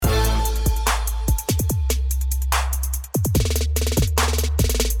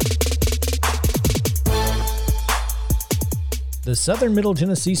The Southern Middle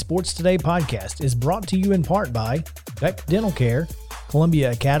Tennessee Sports Today podcast is brought to you in part by Beck Dental Care,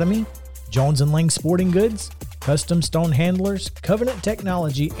 Columbia Academy, Jones & Lang Sporting Goods, Custom Stone Handlers, Covenant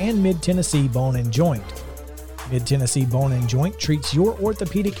Technology, and Mid-Tennessee Bone & Joint. Mid-Tennessee Bone & Joint treats your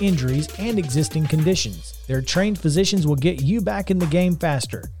orthopedic injuries and existing conditions. Their trained physicians will get you back in the game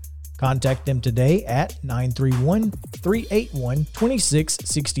faster. Contact them today at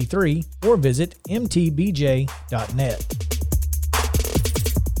 931-381-2663 or visit mtbj.net.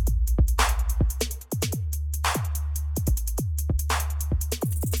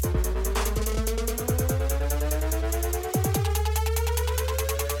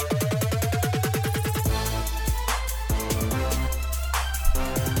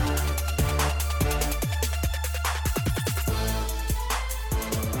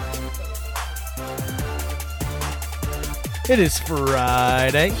 It is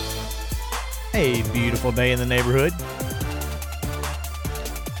Friday, a beautiful day in the neighborhood.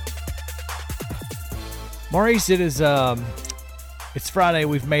 Maurice, it's Friday.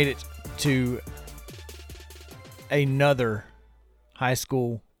 We've made it to another high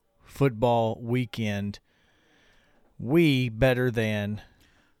school football weekend. We better than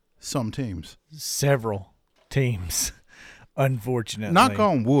some teams, several teams, unfortunately. Knock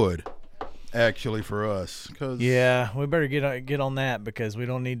on wood. Actually, for us, because yeah, we better get on that because we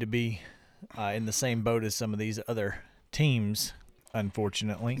don't need to be in the same boat as some of these other teams,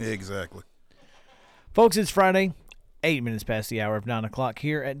 unfortunately. Exactly, folks. It's Friday, 8 minutes past the hour of 9 o'clock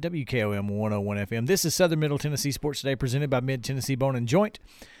here at WKOM 101 FM. This is Southern Middle Tennessee Sports Today, presented by Mid-Tennessee Bone & Joint.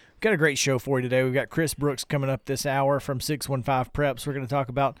 We've got a great show for you today. We've got Chris Brooks coming up this hour from 615 Preps. We're going to talk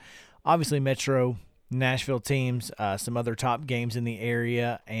about obviously Metro Nashville teams, some other top games in the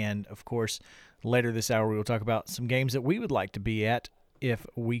area, and of course later this hour we will talk about some games that we would like to be at if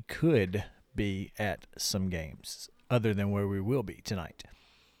we could be at some games other than where we will be tonight.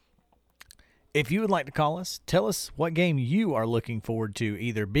 If you would like to call us, tell us what game you are looking forward to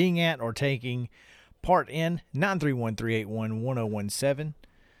either being at or taking part in. 931-381-1017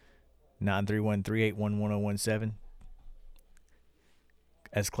 931-381-1017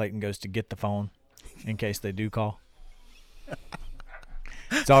 as Clayton goes to get the phone in case they do call.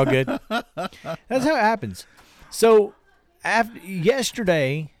 It's all good. That's how it happens. So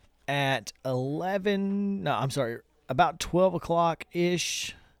yesterday at about 12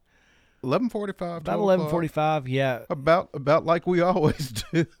 o'clock-ish. 11:45. About 11:45, yeah. About like we always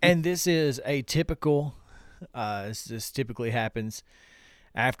do. And this is a typical, this typically happens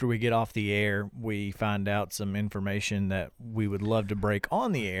after we get off the air. We find out some information that we would love to break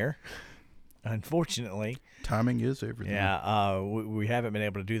on the air. Unfortunately, timing is everything. Yeah, we haven't been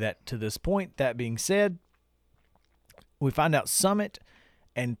able to do that to this point. That being said, we find out Summit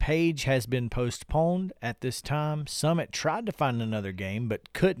and Page has been postponed at this time. Summit tried to find another game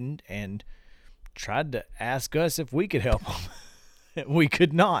but couldn't, and tried to ask us if we could help them. We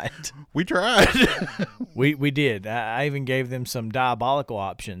could not. We tried. we did. I even gave them some diabolical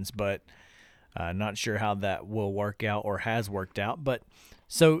options, but not sure how that will work out or has worked out. But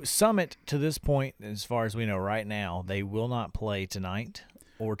so Summit, to this point, as far as we know right now, they will not play tonight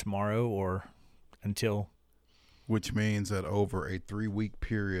or tomorrow or until. Which means that over a 3-week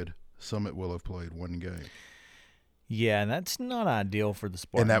period, Summit will have played one game. Yeah, and that's not ideal for the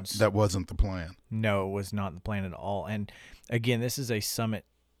Spartans. And that wasn't the plan. No, it was not the plan at all. And again, this is a Summit.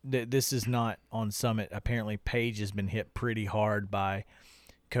 This is not on Summit. Apparently, Page has been hit pretty hard by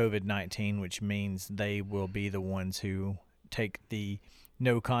COVID-19, which means they will be the ones who take the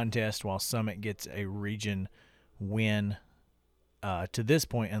no contest while Summit gets a region win to this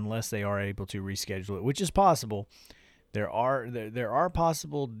point, unless they are able to reschedule it, which is possible. There are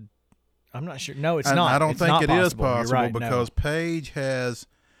possible. I'm not sure. No, it's not. I don't think it is possible right, because no. Page has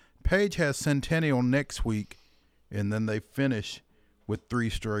Centennial next week, and then they finish with 3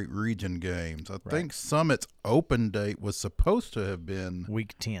 straight region games. I think Summit's open date was supposed to have been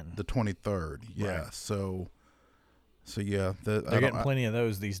week 10, the 23rd. Yeah, right. So yeah, they're getting plenty of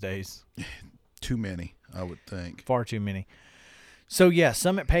those these days. Too many, I would think. Far too many. So yeah,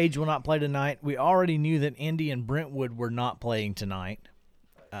 Summit Page will not play tonight. We already knew that Indy and Brentwood were not playing tonight.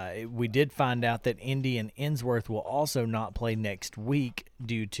 We did find out that Indy and Ensworth will also not play next week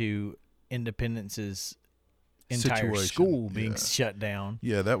due to Independence's entire school being shut down.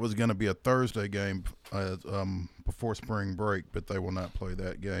 Yeah, that was going to be a Thursday game before spring break, but they will not play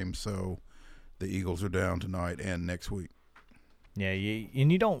that game. So the Eagles are down tonight and next week. Yeah,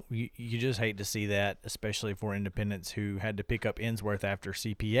 you just hate to see that, especially for Independence, who had to pick up Ensworth after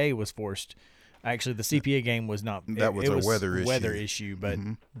CPA was forced. Actually, the CPA game was not. That was a weather issue. But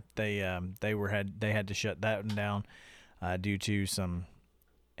they had to shut that one down. due to some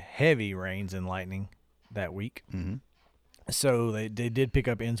heavy rains and lightning that week. Mm-hmm. So they did pick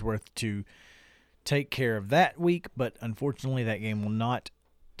up Ensworth to take care of that week, but unfortunately that game will not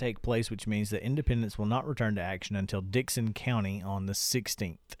take place, which means that Independence will not return to action until Dickson County on the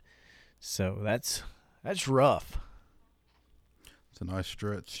 16th. So that's rough. It's a nice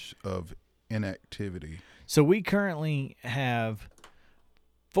stretch of inactivity. So we currently have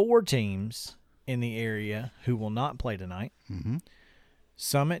 4 teams in the area who will not play tonight. Mm-hmm.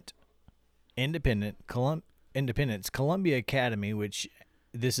 Summit, Independence, Columbia Academy, which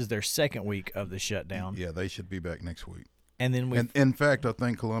this is their second week of the shutdown. Yeah, they should be back next week. And then in fact, I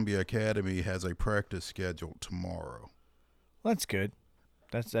think Columbia Academy has a practice scheduled tomorrow. That's good.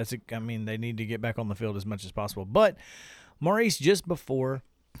 I mean, they need to get back on the field as much as possible. But Maurice, just before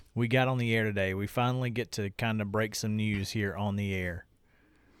we got on the air today, we finally get to kind of break some news here on the air,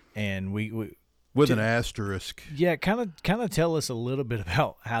 and we with an asterisk. Yeah, kind of tell us a little bit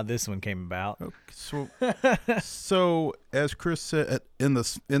about how this one came about. Okay, so as Chris said in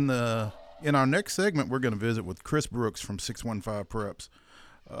our next segment, we're going to visit with Chris Brooks from 615 Preps.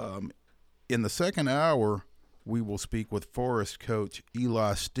 In the second hour, we will speak with Forest coach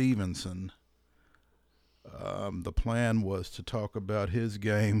Eli Stevenson. The plan was to talk about his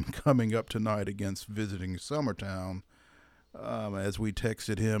game coming up tonight against visiting Summertown. As we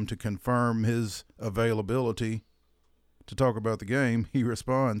texted him to confirm his availability to talk about the game, he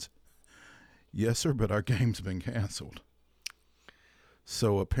responds, "Yes, sir, but our game's been canceled."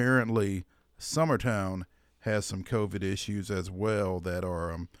 So apparently Summertown has some COVID issues as well that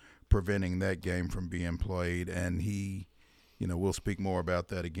are preventing that game from being played, and we'll speak more about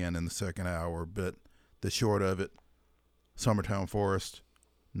that again in the second hour. But the short of it, Summertown Forest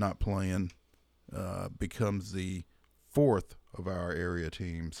not playing becomes the 4th of our area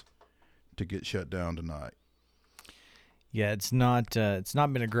teams to get shut down tonight. Yeah, it's not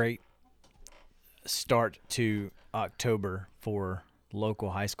been a great start to October for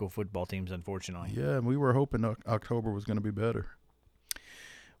local high school football teams, unfortunately. Yeah, and we were hoping October was going to be better.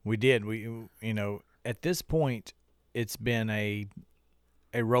 We did. At this point, it's been a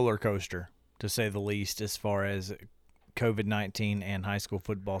roller coaster, to say the least, as far as COVID-19 and high school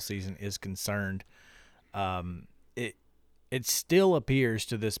football season is concerned. It still appears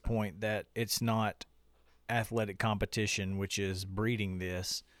to this point that it's not athletic competition which is breeding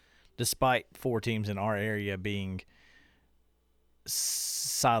this, despite 4 teams in our area being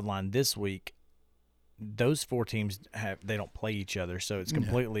sidelined this week. Those 4 teams they don't play each other, so it's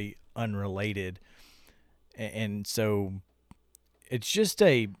completely unrelated, and so it's just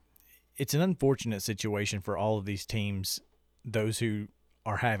it's an unfortunate situation for all of these teams, those who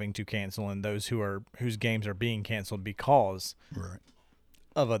are having to cancel and those whose games are being canceled because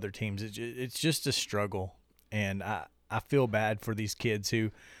of other teams. It's just a struggle, and I feel bad for these kids who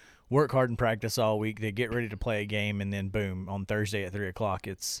work hard in practice all week. They get ready to play a game, and then boom, on Thursday at 3:00,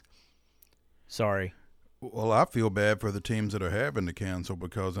 it's sorry. Well, I feel bad for the teams that are having to cancel,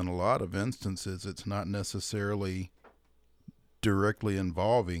 because in a lot of instances it's not necessarily directly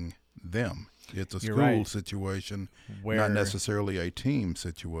involving them. It's a school situation, not necessarily a team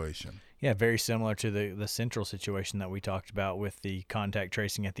situation. Yeah, very similar to the Central situation that we talked about with the contact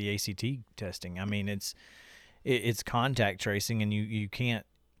tracing at the ACT testing. I mean, it's contact tracing, and you can't,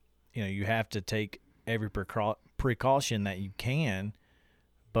 you have to take every precaution that you can,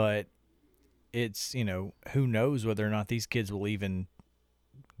 but it's, who knows whether or not these kids will even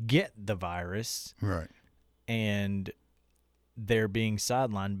get the virus. Right. And they're being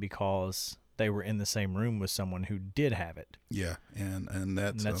sidelined because they were in the same room with someone who did have it. Yeah, and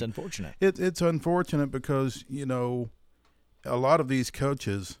that's unfortunate. It's unfortunate because, a lot of these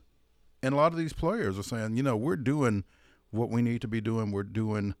coaches and a lot of these players are saying, we're doing what we need to be doing. We're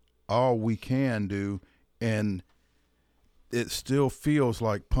doing all we can do, and it still feels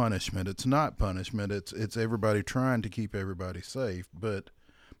like punishment. It's not punishment. It's everybody trying to keep everybody safe, but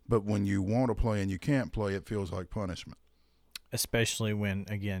when you want to play and you can't play, it feels like punishment. Especially when,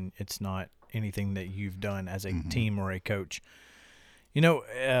 again, it's not anything that you've done as a team or a coach.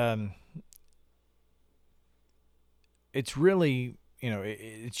 It's really,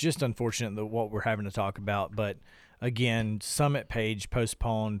 it's just unfortunate that what we're having to talk about. But, again, Summit Page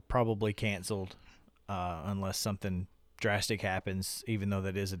postponed, probably canceled, unless something drastic happens, even though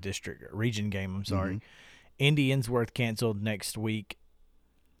that is a region game, I'm sorry. Indy Ensworth canceled next week.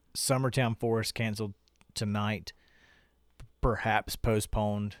 Summertown Forest canceled tonight. Perhaps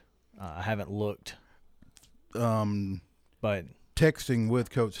postponed. I haven't looked. But texting with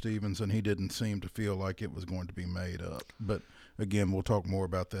Coach Stevenson, he didn't seem to feel like it was going to be made up. But again, we'll talk more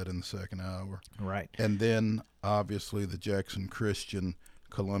about that in the second hour. Right. And then, obviously, the Jackson Christian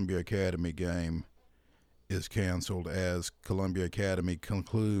Columbia Academy game is canceled as Columbia Academy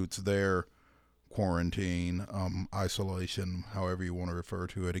concludes their quarantine, isolation, however you want to refer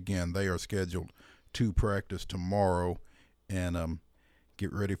to it. Again, they are scheduled to practice tomorrow and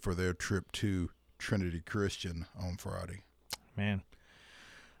get ready for their trip to Trinity Christian on Friday. Man.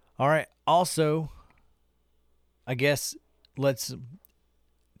 All right. Also, I guess let's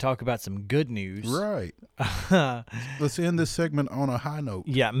talk about some good news. Right. Let's end this segment on a high note.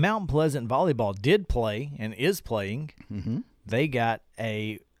 Yeah, Mount Pleasant Volleyball did play and is playing. Mm-hmm. They got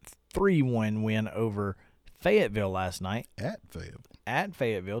a 3-1 win over Fayetteville last night. At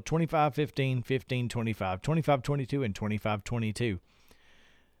Fayetteville. 25-15, 15-25, 25-22, and 25-22.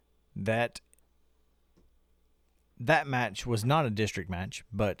 That match was not a district match,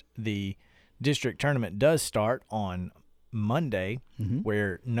 but the district tournament does start on Monday,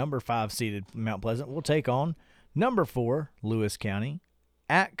 where number 5 seeded Mount Pleasant will take on number 4 Lewis County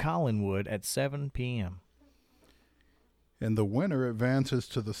at Collinwood at 7 p.m. And the winner advances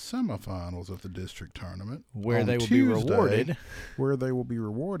to the semifinals of the district tournament, where they will be rewarded. Where they will be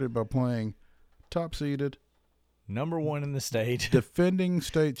rewarded by playing top-seeded, number 1 in the state, defending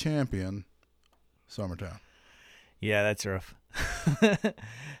state champion, Summertown. Yeah, that's rough.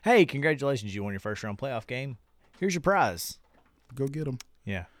 Hey, congratulations! You won your first round playoff game. Here's your prize. Go get them.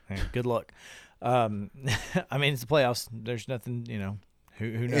 Yeah, hey, good luck. I mean, it's the playoffs. There's nothing,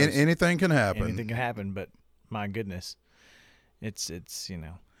 who knows? Anything can happen. Anything can happen, but my goodness. It's it's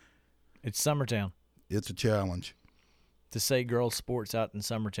Summertown. It's a challenge. To say girls' sports out in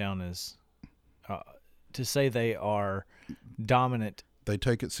Summertown is to say they are dominant. They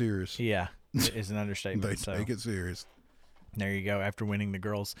take it serious. Yeah, is an understatement. They take it serious. There you go. After winning the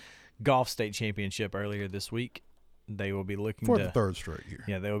girls' golf state championship earlier this week, they will be looking for the third straight year.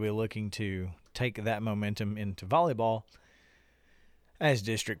 Yeah, they will be looking to take that momentum into volleyball as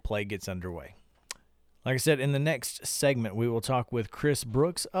district play gets underway. Like I said, in the next segment, we will talk with Chris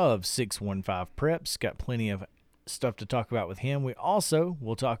Brooks of 615 Preps. Got plenty of stuff to talk about with him. We also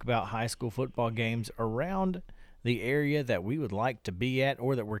will talk about high school football games around the area that we would like to be at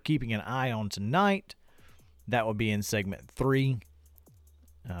or that we're keeping an eye on tonight. That will be in segment 3.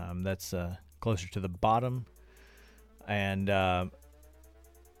 That's closer to the bottom. And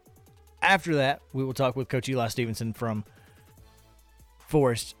after that, we will talk with Coach Eli Stevenson from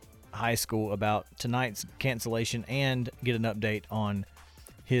Forest High School about tonight's cancellation and get an update on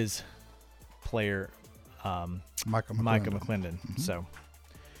his player, Micah McClendon. So,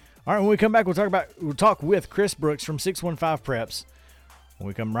 all right, when we come back, we'll talk with Chris Brooks from 615 Preps. When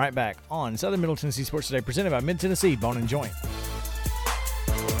we come right back on Southern Middle Tennessee Sports Today, presented by Mid Tennessee Bone and Joint.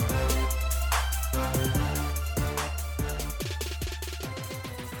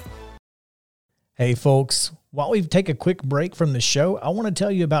 Hey folks, while we take a quick break from the show, I want to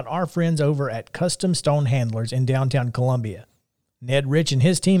tell you about our friends over at Custom Stone Handlers in downtown Columbia. Ned Rich and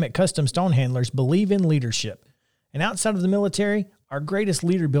his team at Custom Stone Handlers believe in leadership. And outside of the military, our greatest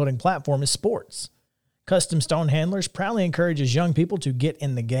leader building platform is sports. Custom Stone Handlers proudly encourages young people to get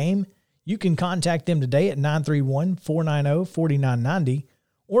in the game. You can contact them today at 931-490-4990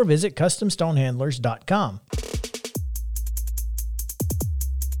 or visit CustomStonehandlers.com.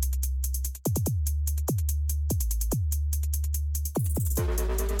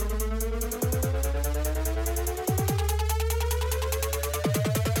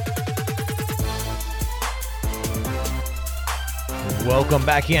 Welcome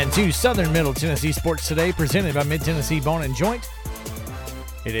back into Southern Middle Tennessee Sports Today, presented by Mid-Tennessee Bone and Joint.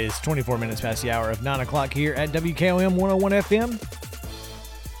 It is 24 minutes past the hour of 9 o'clock here at WKOM 101 FM.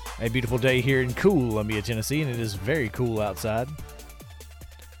 A beautiful day here in Columbia, Tennessee, and it is very cool outside.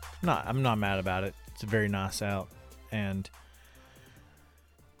 I'm not mad about it. It's very nice out. And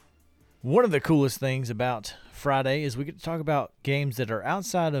one of the coolest things about Friday is we get to talk about games that are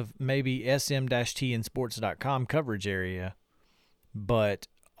outside of maybe SM-TNsports.com coverage area, but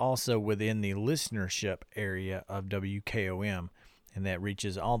also within the listenership area of WKOM, and that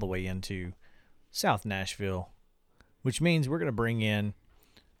reaches all the way into South Nashville, which means we're going to bring in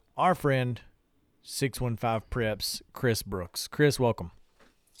our friend, 615 Preps, Chris Brooks. Chris, welcome.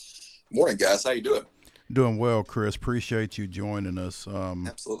 Morning, guys. How you doing? Doing well, Chris. Appreciate you joining us.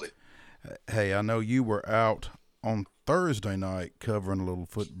 Absolutely. Hey, I know you were out on Thursday night covering a little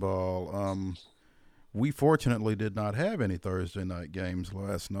football. We fortunately did not have any Thursday night games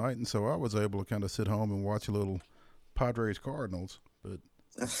last night, and so I was able to kind of sit home and watch a little Padres Cardinals. But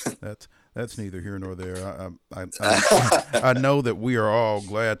that's neither here nor there. I know that we are all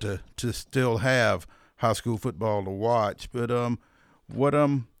glad to still have high school football to watch. But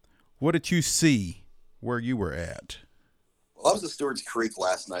what did you see where you were at? Well, I was at Stewart's Creek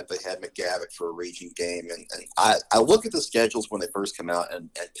last night. They had McGavock for a region game, and I look at the schedules when they first come out and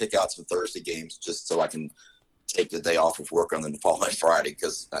pick out some Thursday games just so I can take the day off of work on the following Friday,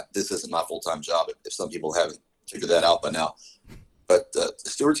 because this isn't my full-time job if some people haven't figured that out by now. But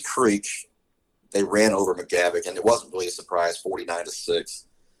Stewart's Creek, they ran over McGavock, and it wasn't really a surprise, 49-6.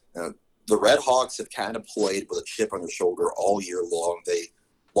 The Red Hawks have kind of played with a chip on their shoulder all year long. They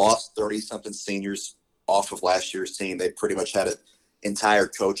lost 30-something seniors off of last year's team. They pretty much had an entire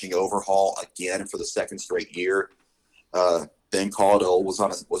coaching overhaul again for the second straight year. Ben Caudill was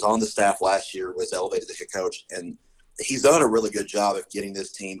on the staff last year, was elevated to head coach, and he's done a really good job of getting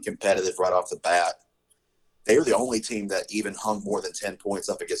this team competitive right off the bat. They were the only team that even hung more than 10 points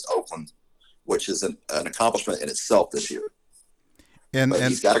up against Oakland, which is an accomplishment in itself this year. And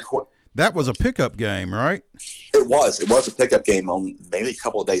he's got a that was a pickup game, right? It was a pickup game on maybe a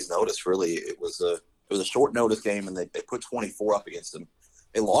couple of days' notice. Really, it was a short notice game, and they put 24 up against them.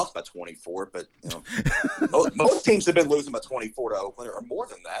 They lost by 24, but most teams have been losing by 24 to Oakland or more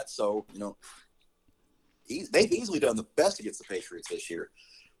than that. So they've easily done the best against the Patriots this year.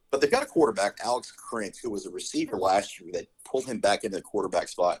 But they've got a quarterback, Alex Krink, who was a receiver last year. They pulled him back into the quarterback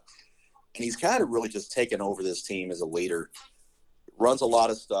spot, and he's kind of really just taken over this team as a leader. Runs a lot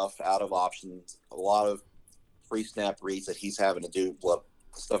of stuff out of options, a lot of pre-snap reads that he's having to do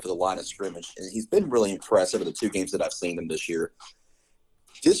stuff at the line of scrimmage, and he's been really impressive in the two games that I've seen him this year.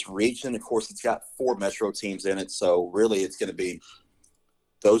 This region, of course, it's got 4 Metro teams in it, so really it's going to be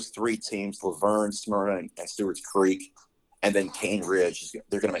those 3 teams, Laverne, Smyrna, and Stewart's Creek, and then Cane Ridge.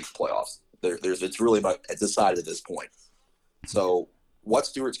 They're going to make the playoffs. It's really decided at this point. So what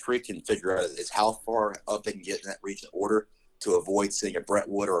Stewart's Creek can figure out is how far up they can get in that region order to avoid seeing a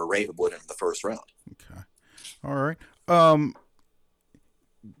Brentwood or a Ravenwood in the first round. Okay. All right.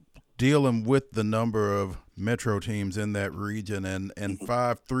 Dealing with the number of Metro teams in that region, and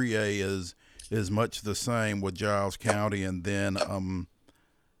 5-3A is much the same with Giles County, and then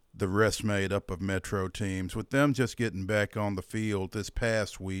the rest made up of Metro teams. With them just getting back on the field this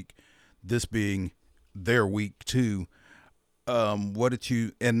past week, this being their week 2, what did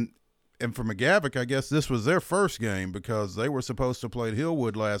you and for McGavock, I guess this was their first game because they were supposed to play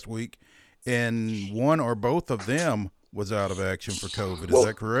Hillwood last week, and one or both of them was out of action for COVID. Is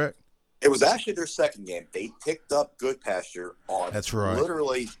that correct? It was actually their second game. They picked up Goodpasture on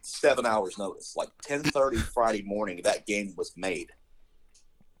literally 7 hours notice, like 10:30 Friday morning. That game was made,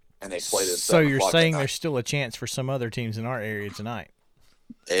 and they played it. So you're saying there's still a chance for some other teams in our area tonight?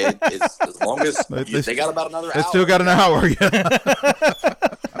 It's as long as they got about another hour. They still got an hour, yeah.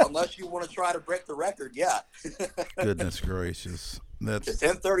 Unless you want to try to break the record, yeah. Goodness gracious. That's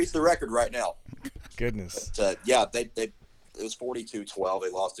 10:30 is the record right now. Goodness. But, yeah, it was 42-12. They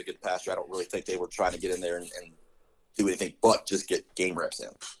lost a Goodpasture. I don't really think they were trying to get in there and do anything but just get game reps in.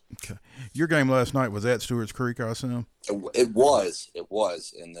 Okay. Your game last night was at Stewart's Creek, I assume? It was.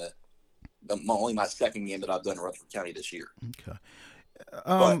 And only my second game that I've done in Rutherford County this year. Okay.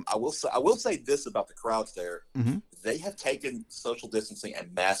 But I will say this about the crowds there. Mm-hmm. They have taken social distancing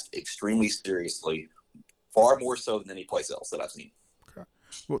and masks extremely seriously, far more so than any place else that I've seen. Okay.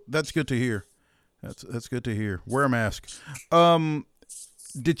 Well, that's good to hear. That's good to hear. Wear a mask.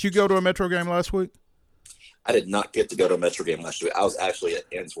 Did you go to a Metro game last week? I did not get to go to a Metro game last week. I was actually at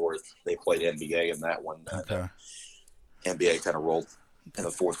Ensworth. They played NBA in that one. Okay. NBA kind of rolled in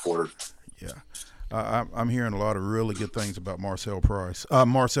the fourth quarter. Yeah. I'm hearing a lot of really good things about Marcel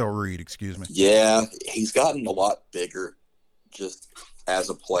Reed, excuse me. Yeah, he's gotten a lot bigger just as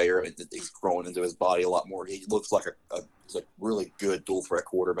a player, and he's growing into his body a lot more. He looks like a really good dual threat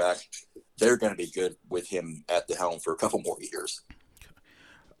quarterback. They're going to be good with him at the helm for a couple more years.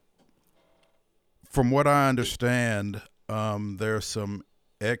 From what I understand, there's some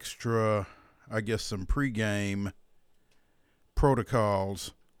extra, I guess, some pregame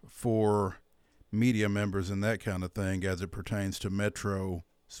protocols for media members and that kind of thing as it pertains to Metro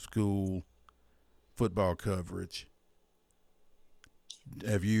school football coverage.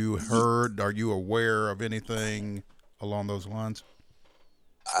 Have you heard, are you aware of anything along those lines?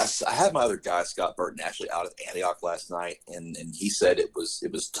 I had my other guy, Scott Burton, actually out at Antioch last night, and he said it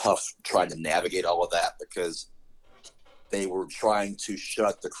was tough trying to navigate all of that because they were trying to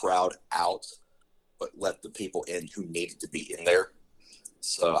shut the crowd out but let the people in who needed to be in there.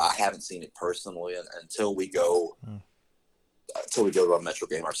 So I haven't seen it personally, and until we go to a Metro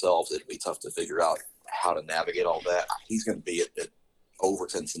game ourselves, it'll be tough to figure out how to navigate all that. He's going to be at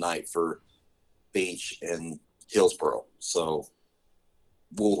Overton tonight for Beach and Hillsboro, so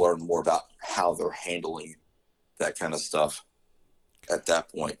we'll learn more about how they're handling that kind of stuff at that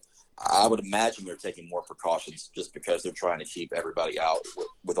point. I would imagine they're taking more precautions just because they're trying to keep everybody out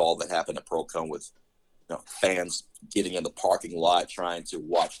with all that happened at Procon, with fans getting in the parking lot, trying to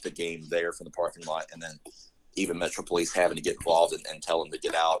watch the game there from the parking lot, and then even Metro Police having to get involved and tell them to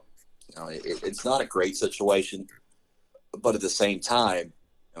get out. It's not a great situation, but at the same time,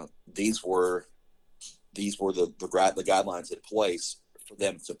 these were the guidelines in place for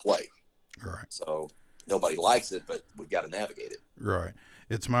them to play. Right. So nobody likes it, but we've got to navigate it. Right.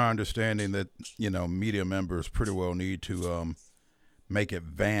 It's my understanding that, media members pretty well need to make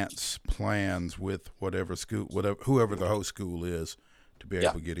advance plans with whoever the host school is to be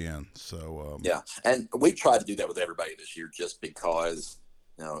able to get in. So and we tried to do that with everybody this year just because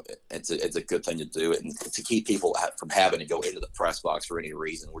it's a good thing to do, and to keep people from having to go into the press box for any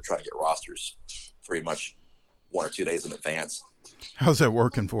reason. We're trying to get rosters pretty much 1 or 2 days in advance. How's that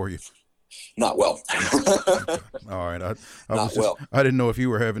working for you? Not well. Okay. All right. I didn't know if you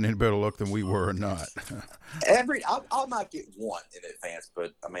were having any better luck than we were or not. I might get one in advance,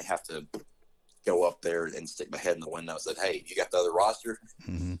 but I may have to go up there and stick my head in the window and say, "Hey, you got the other roster?"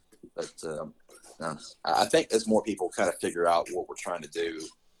 Mm-hmm. But I think as more people kind of figure out what we're trying to do,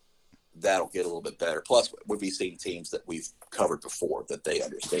 that'll get a little bit better. Plus, we'll be seeing teams that we've covered before that they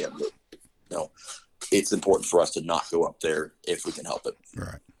understand that it's important for us to not go up there if we can help it.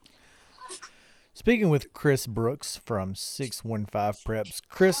 Right. Speaking with Chris Brooks from 615 Preps.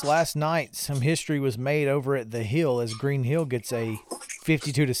 Chris, last night some history was made over at the Hill as Green Hill gets a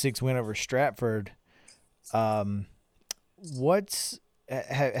 52-6 win over Stratford. Have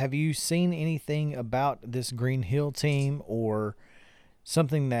you seen anything about this Green Hill team, or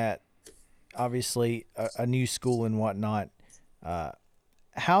something that obviously a new school and whatnot?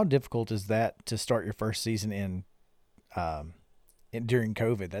 How difficult is that to start your first season in during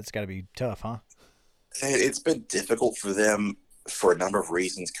COVID? That's got to be tough, huh? It's been difficult for them for a number of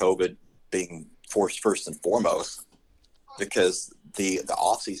reasons, COVID being first and foremost, because the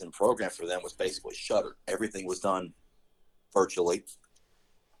off-season program for them was basically shuttered. Everything was done virtually,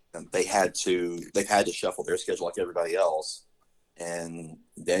 and they've had to shuffle their schedule like everybody else. And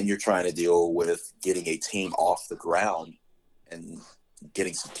then you're trying to deal with getting a team off the ground and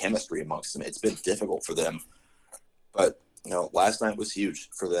getting some chemistry amongst them. It's been difficult for them, but last night was huge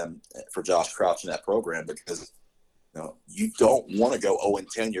for them, for Josh Crouch and that program, because you don't want to go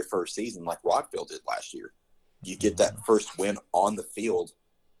 0-10 your first season like Rockville did last year. You get that first win on the field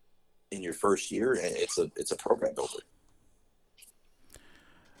in your first year, and it's a program builder.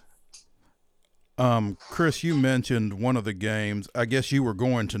 Chris, you mentioned one of the games. I guess you were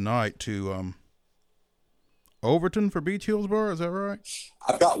going tonight to Overton for Beach Hillsboro, is that right?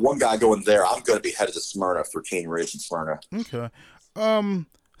 I've got one guy going there. I'm going to be headed to Smyrna for King Ridge and Smyrna. Okay.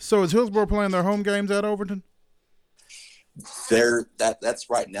 So is Hillsboro playing their home games at Overton? That's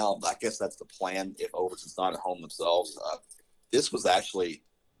right now. I guess that's the plan if Overton's not at home themselves. This was actually,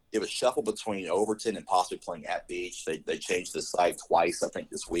 it was shuffled between Overton and possibly playing at Beach. They changed the site twice, I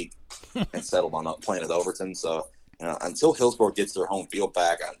think, this week and settled on playing at Overton. So until Hillsboro gets their home field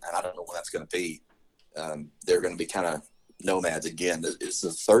back, and I don't know when that's going to be, they're going to be kind of nomads again. It's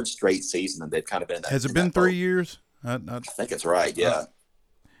the third straight season that they've kind of been in that. Has it been 3 years? I think it's right, yeah.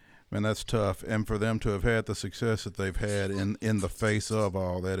 Man, that's tough. And for them to have had the success that they've had in the face of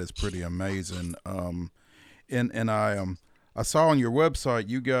all that is pretty amazing. And I saw on your website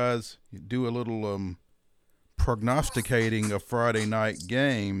you guys do a little prognosticating of Friday night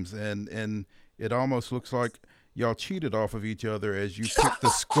games, and it almost looks like y'all cheated off of each other as you picked the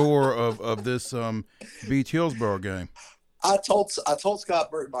score of this Beach Hillsboro game. I told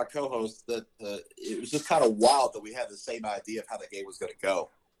Scott Burton, my co-host, that it was just kind of wild that we had the same idea of how the game was going to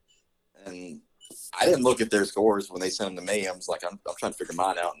go. And I didn't look at their scores when they sent them to me. I was like, I'm trying to figure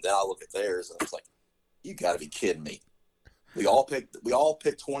mine out, and then I look at theirs, and I was like, you got to be kidding me. We all picked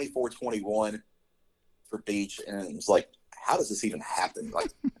 24-21 for Beach, and it was like, how does this even happen?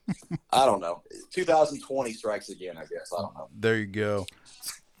 Like, I don't know. 2020 strikes again, I guess. I don't know. There you go.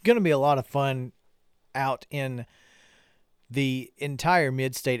 It's going to be a lot of fun out in the entire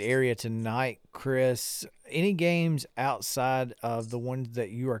mid-state area tonight, Chris. Any games outside of the ones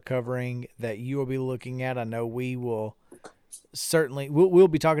that you are covering that you will be looking at? I know we will certainly we'll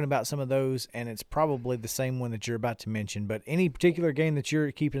be talking about some of those, and it's probably the same one that you're about to mention. But any particular game that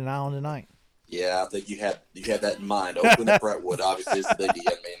you're keeping an eye on tonight? Yeah, I think you had that in mind. Oakland and Brentwood, obviously, is the biggie.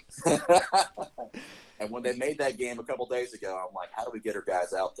 I mean, and when they made that game a couple days ago, I'm like, how do we get our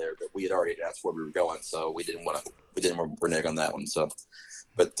guys out there? But we had already announced where we were going, so we didn't renege on that one. So,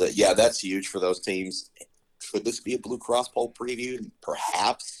 but yeah, that's huge for those teams. Could this be a Blue Cross poll preview?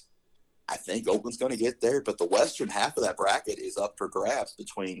 Perhaps. I think Oakland's going to get there, but the western half of that bracket is up for grabs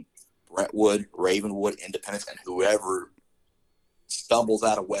between Brentwood, Ravenwood, Independence, and whoever stumbles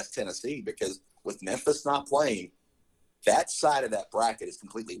out of West Tennessee, because with Memphis not playing, that side of that bracket is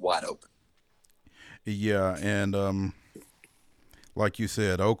completely wide open. Yeah, and like you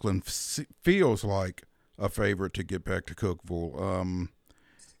said, Oakland feels like a favorite to get back to Cookeville.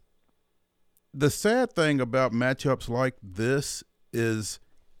 The sad thing about matchups like this is,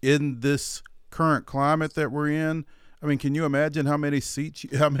 in this current climate that we're in, I mean, can you imagine how many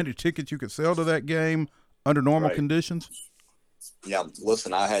tickets you could sell to that game under normal conditions? Yeah,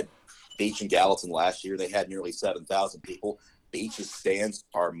 listen, I had Beach and Gallatin last year. They had nearly 7,000 people. Beach's stands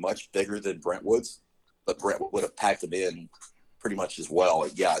are much bigger than Brentwood's, but Brentwood would have packed them in pretty much as well.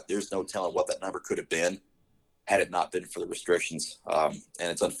 Yeah, there's no telling what that number could have been had it not been for the restrictions, and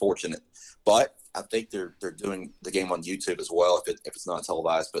it's unfortunate. But I think they're doing the game on YouTube as well if it's not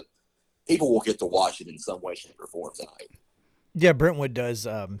televised. But people will get to watch it in some way, shape, or form tonight. Yeah, Brentwood does.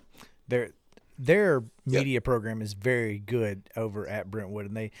 Their media program is very good over at Brentwood,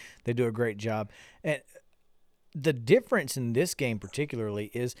 and they do a great job. And the difference in this game particularly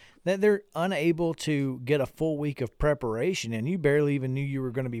is that they're unable to get a full week of preparation, and you barely even knew you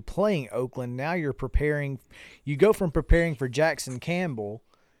were going to be playing Oakland. Now you go from preparing for Jackson Campbell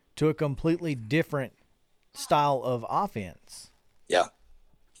to a completely different style of offense. Yeah.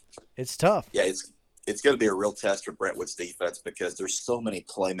 It's tough. Yeah, it's going to be a real test for Brentwood's defense, because there's so many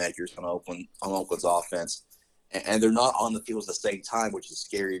playmakers on Oakland's offense, and they're not on the field at the same time, which is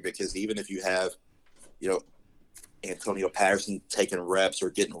scary, because even if you have, Antonio Patterson taking reps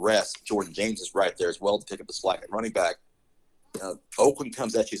or getting rest, Jordan James is right there as well to pick up the slack at running back. Oakland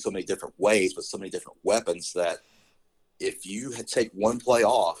comes at you so many different ways with so many different weapons that if you take one play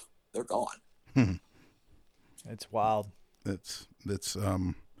off, they're gone. It's wild. It's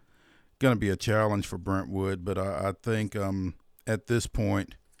going to be a challenge for Brentwood, but I think at this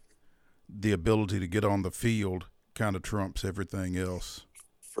point, the ability to get on the field kind of trumps everything else.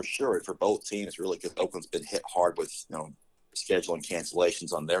 For sure, for both teams, really, because Oakland's been hit hard with scheduling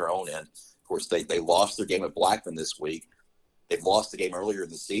cancellations on their own end. Of course, they lost their game at Blackman this week. They've lost the game earlier in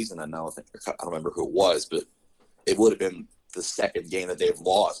the season. I don't remember who it was, but it would have been the second game that they've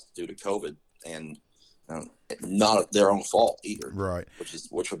lost due to COVID, and not their own fault either. Right.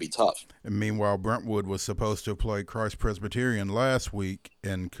 Which would be tough. And meanwhile, Brentwood was supposed to play Christ Presbyterian last week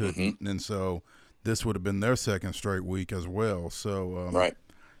and couldn't, and so this would have been their second straight week as well. So, right.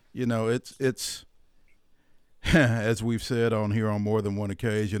 It's as we've said on here on more than one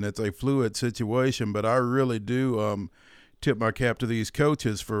occasion, it's a fluid situation, but I really do tip my cap to these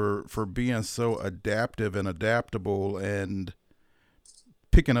coaches for being so adaptive and adaptable and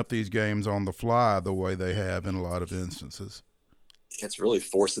picking up these games on the fly the way they have in a lot of instances. It's really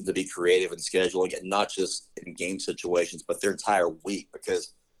forced them to be creative in scheduling, and not just in game situations, but their entire week,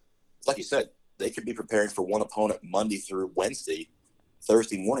 because, like you said, they could be preparing for one opponent Monday through Wednesday.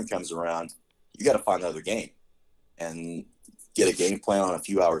 Thursday morning comes around, you got to find another game and get a game plan on a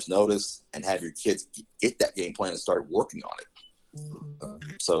few hours' notice and have your kids get that game plan and start working on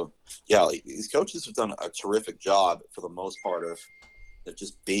it. So, yeah, these coaches have done a terrific job for the most part of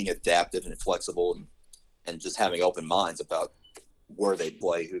just being adaptive and flexible and just having open minds about where they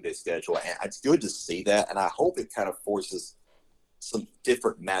play, who they schedule. And it's good to see that, and I hope it kind of forces some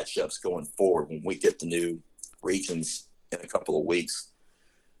different matchups going forward when we get the new regions in a couple of weeks,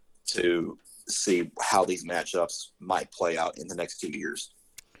 to see how these matchups might play out in the next 2 years.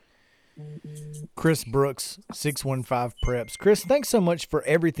 Chris Brooks, 615 Preps. Chris, thanks so much for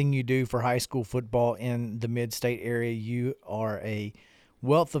everything you do for high school football in the mid-state area. You are a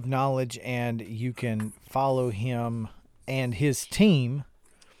wealth of knowledge, and you can follow him and his team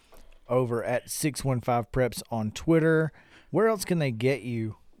over at 615 Preps on Twitter. Where else can they get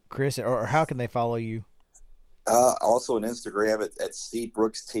you, Chris, or how can they follow you? Also on Instagram at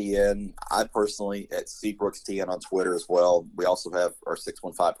CBrooksTN. I personally at CBrooksTN on Twitter as well. We also have our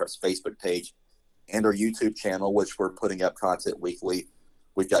 615 Preps Facebook page and our YouTube channel, which we're putting up content weekly.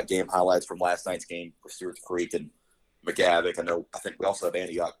 We've got game highlights from last night's game with Stewart's Creek and McGavick. I think we also have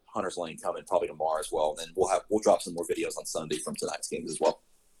Antioch Hunters Lane coming probably tomorrow as well. And then we'll drop some more videos on Sunday from tonight's games as well.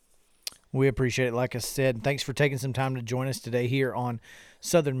 We appreciate it. Like I said, thanks for taking some time to join us today here on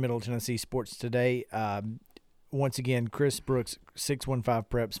Southern Middle Tennessee Sports Today. Once again, Chris Brooks, 615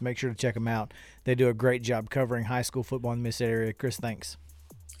 Preps. Make sure to check them out. They do a great job covering high school football in this area. Chris, thanks.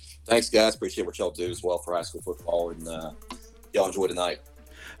 Thanks, guys. Appreciate what y'all do as well for high school football, and y'all enjoy tonight.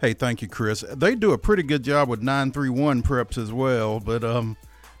 Hey, thank you, Chris. They do a pretty good job with 931 Preps as well, but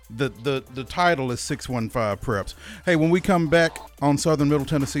The title is 615 Preps. Hey, when we come back on Southern Middle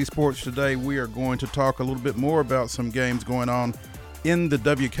Tennessee Sports today, we are going to talk a little bit more about some games going on in the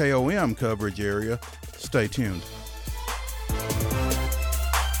WKOM coverage area. Stay tuned.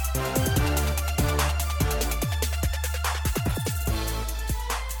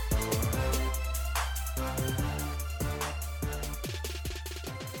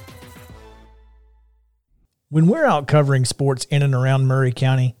 When we're out covering sports in and around Maury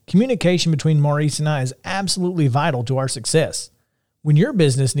County, communication between Maurice and I is absolutely vital to our success. When your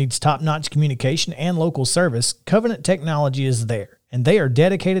business needs top-notch communication and local service, Covenant Technology is there, and they are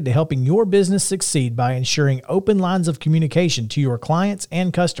dedicated to helping your business succeed by ensuring open lines of communication to your clients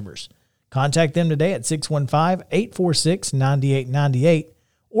and customers. Contact them today at 615-846-9898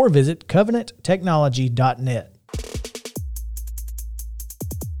 or visit covenanttechnology.net.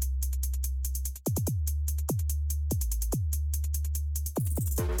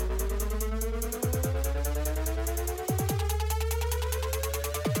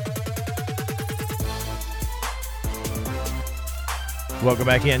 Welcome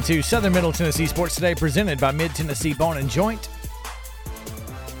back into Southern Middle Tennessee Sports Today, presented by Mid-Tennessee Bone and Joint.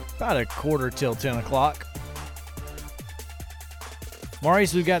 About a quarter till 10 o'clock.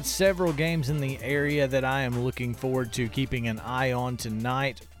 Maurice, we've got several games in the area that I am looking forward to keeping an eye on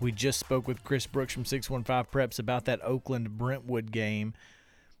tonight. We just spoke with Chris Brooks from 615 Preps about that Oakland-Brentwood game.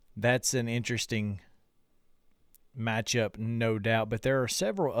 That's an interesting matchup, no doubt. But there are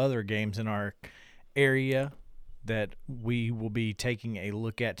several other games in our area that we will be taking a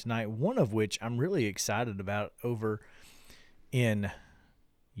look at tonight, one of which I'm really excited about over in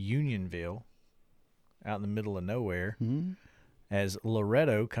Unionville, out in the middle of nowhere, as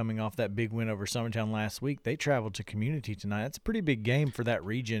Loretto, coming off that big win over Summertown last week, they traveled to Community tonight. That's a pretty big game for that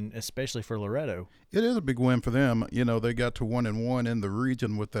region, especially for Loretto. It is a big win for them. You know, they got to 1-1 in the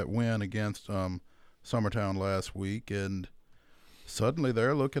region with that win against Summertown last week, and suddenly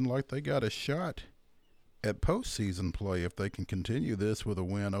they're looking like they got a shot at postseason play if they can continue this with a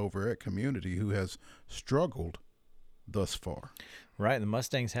win over at Community, who has struggled thus far. Right, the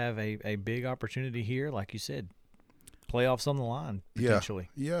Mustangs have a big opportunity here, like you said, playoffs on the line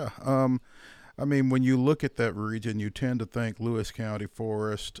potentially. Yeah. I mean, when you look at that region, you tend to think Lewis County,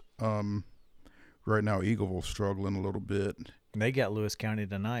 Forest. Right now, Eagleville's struggling a little bit. They got Lewis County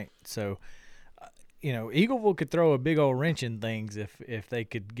tonight, so Eagleville could throw a big old wrench in things if they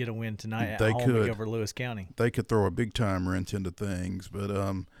could get a win tonight at home over Lewis County. They could throw a big-time wrench into things. But,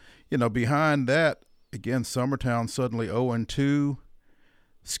 behind that, again, Summertown suddenly 0-2,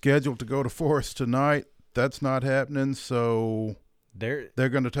 scheduled to go to Forest tonight. That's not happening, so they're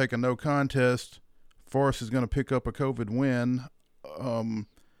going to take a no contest. Forest is going to pick up a COVID win.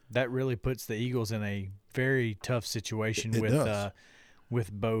 That really puts the Eagles in a very tough situation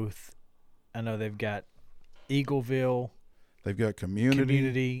with both. I know they've got Eagleville. They've got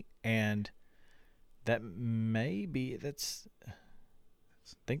Community, and that may be – I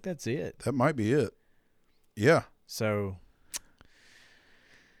think that's it. That might be it. Yeah. So,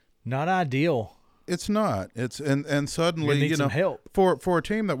 not ideal. It's not. And suddenly, some help. For a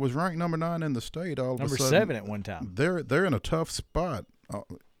team that was ranked number 9 in the state, all of a sudden, number 7 at one time. They're in a tough spot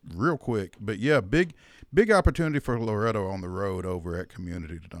real quick. But yeah, big opportunity for Loretto on the road over at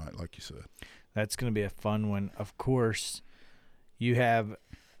Community tonight, like you said. That's going to be a fun one. Of course, you have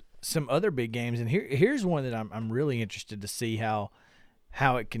some other big games, and here's one that I'm really interested to see how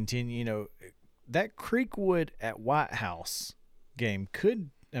it continues. That Creekwood at White House game 6-0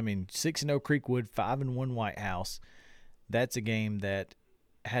 Creekwood, 5-1 White House. That's a game that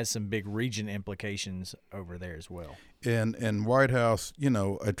has some big region implications over there as well. And White House,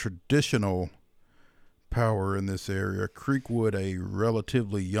 a traditional power in this area. Creekwood, a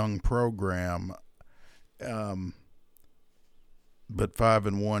relatively young program, but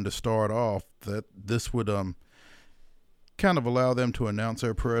 5-1 to start off. That this would kind of allow them to announce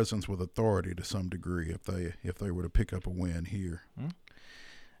their presence with authority to some degree if they were to pick up a win here.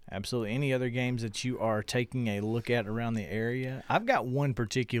 Absolutely. Any other games that you are taking a look at around the area? I've got one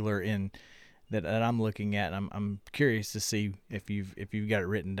particular that I'm looking at. And I'm curious to see if you've got it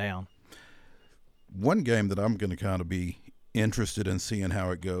written down. One game that I'm going to kind of be interested in seeing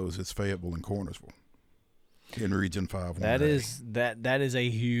how it goes is Fayetteville and Cornersville in Region 5. That is a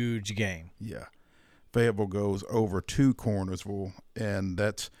huge game. Yeah. Fayetteville goes over to Cornersville, and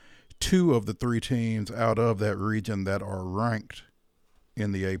that's 2 of the 3 teams out of that region that are ranked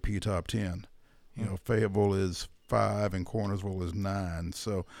in the AP Top 10. Fayetteville is 5 and Cornersville is 9.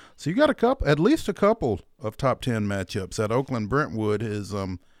 So you got at least a couple of top 10 matchups. That Oakland Brentwood is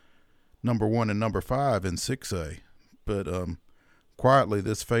number 1 and number 5 in 6A, but quietly,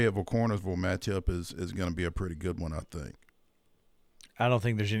 this Fayetteville-Cornersville matchup is going to be a pretty good one, I think. I don't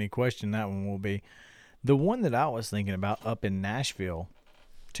think there's any question that one will be. The one that I was thinking about up in Nashville,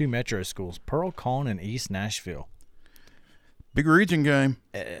 2 metro schools, Pearl-Cohn and East Nashville. Big region game.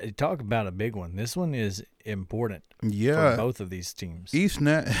 Talk about a big one. This one is important Yeah. for both of these teams.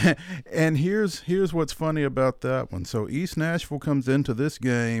 And here's what's funny about that one. So East Nashville comes into this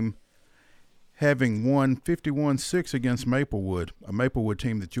game having won 51-6 against Maplewood, a Maplewood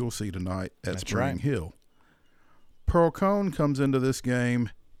team that you'll see tonight at That's Spring right. Hill. Pearl-Cohn comes into this game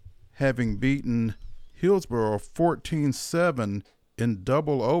having beaten Hillsborough 14-7 in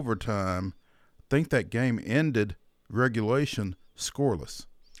double overtime. I think that game ended regulation scoreless.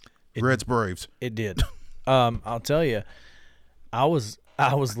 Reds Braves. It did. I'll tell you, I was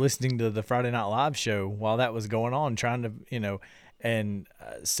listening to the Friday Night Live show while that was going on, trying to, and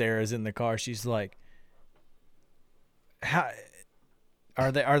Sarah's in the car. She's like, "How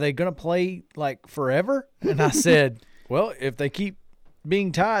are they going to play like forever?" And I said, "Well, if they keep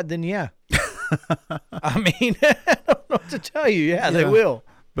being tied, then yeah." I mean, I don't know what to tell you. Yeah, they will.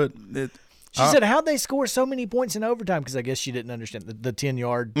 But She said, how'd they score so many points in overtime? Because I guess she didn't understand the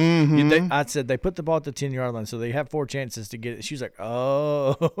 10-yard. I said they put the ball at the 10-yard line, so they have 4 chances to get it. She was like,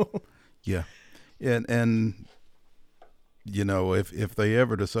 oh. yeah. And if they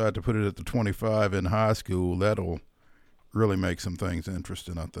ever decide to put it at the 25 in high school, that'll really make some things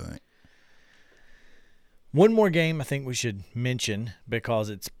interesting, I think. One more game I think we should mention, because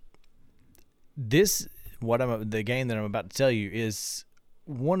it's the game that I'm about to tell you is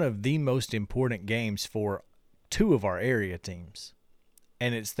one of the most important games for 2 of our area teams,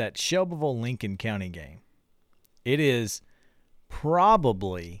 and it's that Shelbyville-Lincoln County game. It is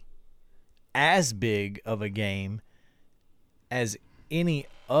probably as big of a game as any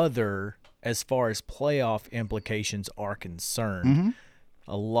other as far as playoff implications are concerned. Mm-hmm.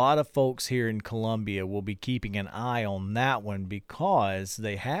 A lot of folks here in Columbia will be keeping an eye on that one because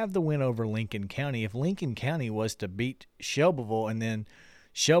they have the win over Lincoln County. If Lincoln County was to beat Shelbyville and then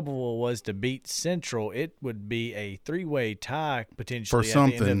Shelbyville was to beat Central, it would be a 3-way tie potentially at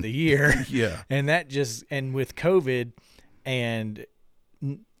the end of the year. Yeah. And and with COVID and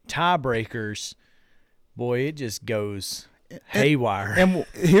tiebreakers, boy, it just goes haywire. And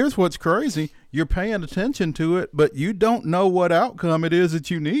here's what's crazy. You're paying attention to it, but you don't know what outcome it is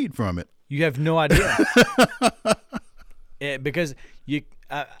that you need from it. You have no idea. Because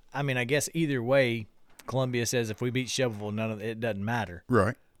I guess either way, Columbia says if we beat Shelbyville, it doesn't matter.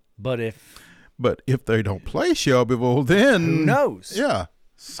 Right. But if they don't play Shelbyville, then who knows? Yeah.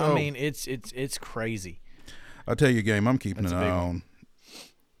 So I mean, it's crazy. I'll tell you a game I'm keeping That's an a eye big on. one.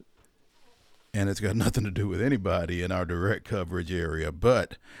 And it's got nothing to do with anybody in our direct coverage area,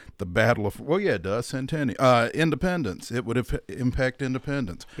 but the Battle of it does Centennial Independence. It would impact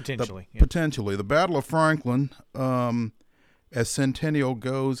Independence Potentially. Potentially, the Battle of Franklin, as Centennial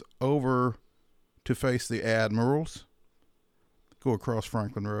goes over to face the Admirals, go across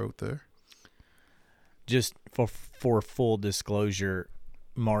Franklin Road there. Just for full disclosure,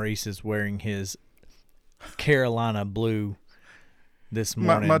 Maurice is wearing his Carolina blue this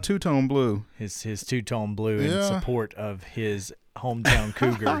morning. My two-tone blue. His two-tone blue in support of his hometown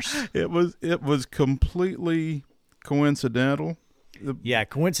Cougars. It was completely coincidental. Yeah,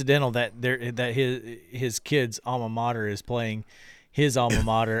 coincidental that his kid's alma mater is playing his alma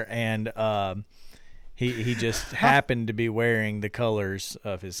mater, and he just happened to be wearing the colors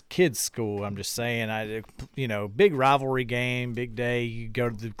of his kid's school. I'm just saying, big rivalry game, big day. You go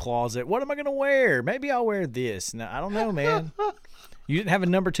to the closet. What am I going to wear? Maybe I'll wear this. No, I don't know, man. You didn't have a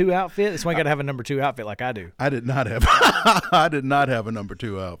number 2 outfit? That's why you got to have a number 2 outfit like I do. I did not have a number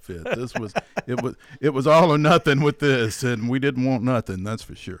 2 outfit. It was all or nothing with this, and we didn't want nothing, that's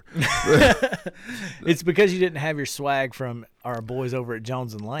for sure. It's because you didn't have your swag from our boys over at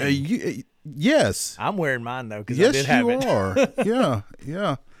Jones and Lane. Yes. I'm wearing mine though because I did have it. Yes, you are.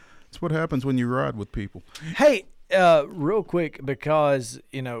 Yeah. It's what happens when you ride with people. Hey, real quick, because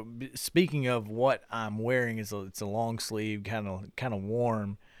speaking of what I'm wearing, it's a long sleeve, kind of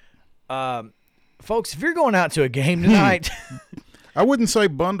warm. Folks, if you're going out to a game tonight, I wouldn't say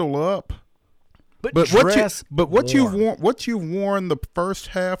bundle up, but dress what warm. what you've worn the first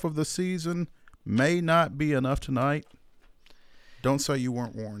half of the season may not be enough tonight. Don't say you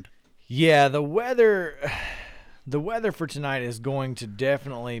weren't warned. Yeah, the weather for tonight is going to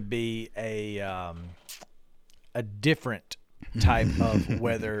definitely be a different type of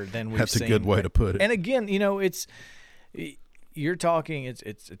weather than we've That's seen. a good way to put it. And again, you're talking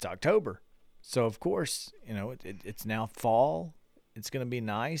it's October, so of course it's now fall. It's going to be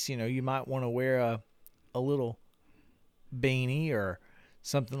nice. You might want to wear a little beanie or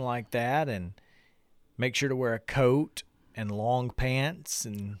something like that, and make sure to wear a coat and long pants.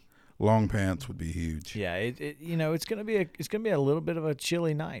 And long pants would be huge. yeah, it's gonna be a little bit of a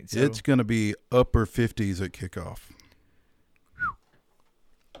chilly night. So. It's gonna be upper 50s at kickoff.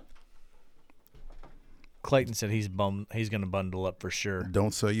 Clayton said he's gonna bundle up for sure.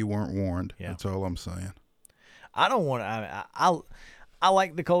 Don't say you weren't warned. Yeah. That's all I'm saying. I don't want to. I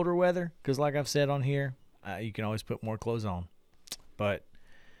like the colder weather because, like I've said on here, you can always put more clothes on. But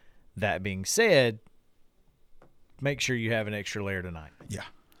that being said, make sure you have an extra layer tonight. Yeah.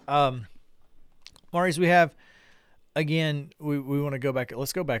 Maurice, we have, again, we want to go back.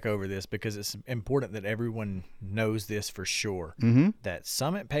 Let's go back over this because it's important that everyone knows this for sure. Mm-hmm. That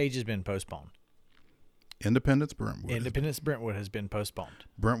Summit Page has been postponed. Independence Brentwood. Independence Brentwood has been postponed.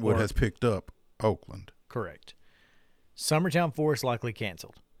 Brentwood has picked up Oakland. Correct. Summertown Forest likely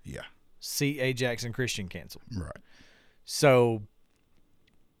canceled. Yeah. C.A. Jackson Christian canceled. Right. So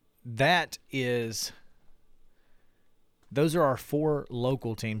those are our 4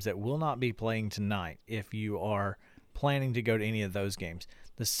 local teams that will not be playing tonight if you are planning to go to any of those games.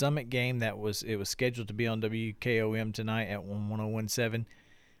 The Summit game it was scheduled to be on WKOM tonight at 1017.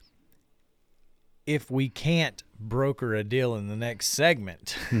 If we can't broker a deal in the next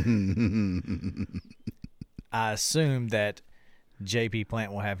segment, I assume that JP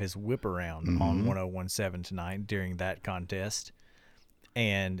Plant will have his whip around on 1017 tonight during that contest,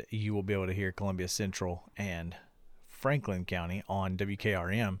 and you will be able to hear Columbia Central and Franklin County on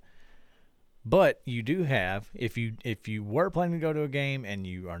WKRM. But you do have, if you were planning to go to a game and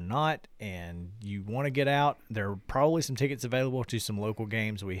you are not and you want to get out, there are probably some tickets available to some local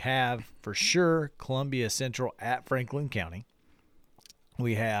games. We have, for sure, Columbia Central at Franklin County.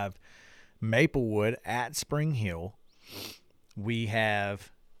 We have Maplewood at Spring Hill. We got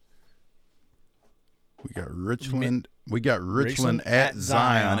Richland. We got Richland at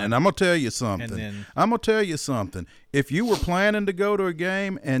Zion. And I'm going to tell you something. If you were planning to go to a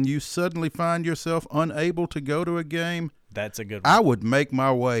game and you suddenly find yourself unable to go to a game, that's a good one. I would make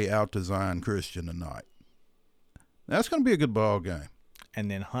my way out to Zion Christian tonight. That's going to be a good ball game. And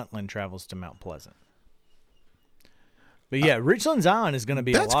then Huntland travels to Mount Pleasant. But yeah, Richland Zion is going to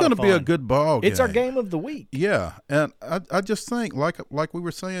be a lot of fun. That's going to be a good ball game. It's our game of the week. Yeah, and I just think, like we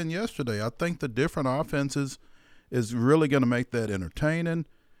were saying yesterday, I think the different offenses is really going to make that entertaining.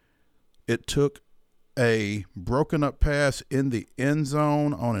 It took a broken up pass in the end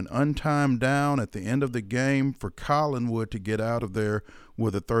zone on an untimed down at the end of the game for Collinwood to get out of there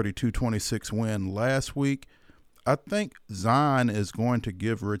with a 32-26 win last week. I think Zion is going to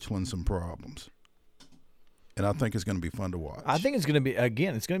give Richland some problems. And I think it's going to be fun to watch. I think it's going to be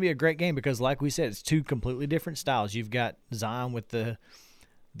a great game because, like we said, it's 2 completely different styles. You've got Zion with the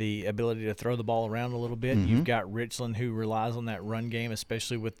ability to throw the ball around a little bit. Mm-hmm. You've got Richland, who relies on that run game,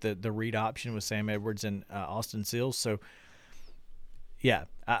 especially with the read option with Sam Edwards and Austin Seals. So, yeah,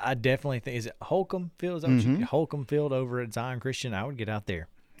 I definitely think – is it Holcomb Field? Is that what you, Holcomb Field over at Zion Christian? I would get out there.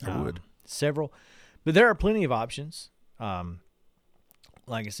 I would. Several. But there are plenty of options.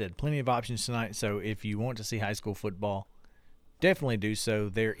 Like I said, plenty of options tonight. So if you want to see high school football, definitely do so.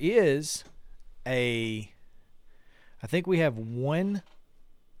 There is I think we have 1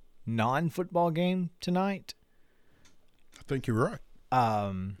 non-football game tonight. I think you're right.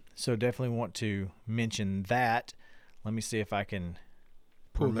 So definitely want to mention that. Let me see if I can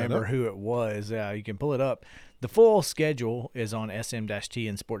remember who it was. You can pull it up. The full schedule is on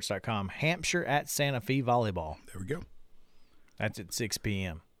sm-tnsports.com. Hampshire at Santa Fe volleyball. There we go. That's at 6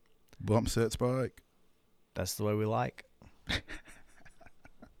 p.m. Bump set spike. That's the way we like.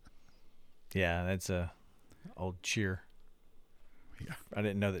 Yeah, that's a old cheer. Yeah. I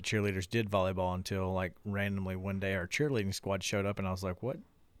didn't know that cheerleaders did volleyball until like randomly one day our cheerleading squad showed up and I was like, what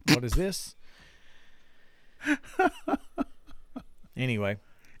is this? Anyway,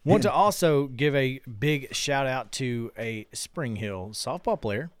 want to also give a big shout out to a Spring Hill softball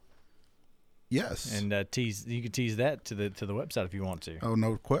player. Yes. And you can tease that to the website if you want to. Oh,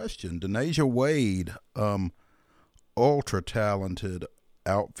 no question. Denasia Wade, ultra talented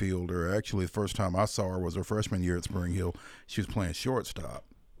outfielder. Actually, the first time I saw her was her freshman year at Spring Hill. She was playing shortstop.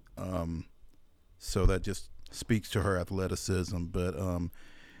 So that just speaks to her athleticism. But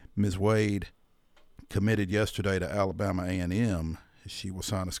Ms. Wade committed yesterday to Alabama A&M. She will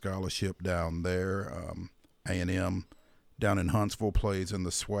sign a scholarship down there. A&M down in Huntsville plays in the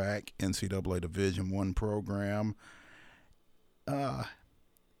SWAC NCAA Division I program.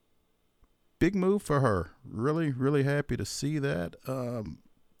 Big move for her. Really, really happy to see that,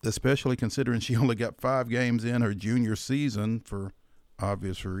 especially considering she only got 5 games in her junior season for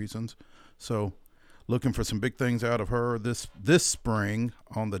obvious reasons. So looking for some big things out of her this spring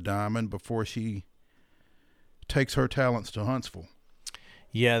on the diamond before she takes her talents to Huntsville.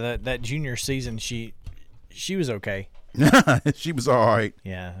 Yeah, that junior season, she was okay. She was all right.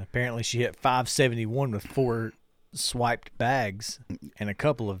 Yeah, apparently she hit .571 with 4 swiped bags and a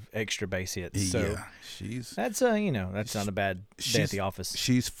couple of extra base hits. So that's that's not a bad day at the office.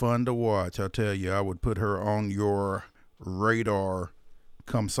 She's fun to watch. I'll tell you, I would put her on your radar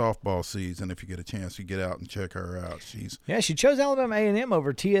come softball season if you get a chance to get out and check her out. She chose Alabama A&M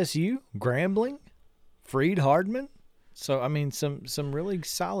over TSU, Grambling, Freed Hardman. So I mean, some really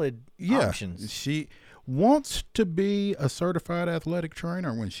solid options. She wants to be a certified athletic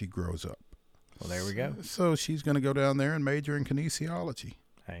trainer when she grows up. Well, there we go. So she's going to go down there and major in kinesiology.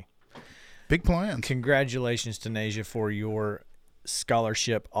 Hey, big plans. Congratulations to Nasia for your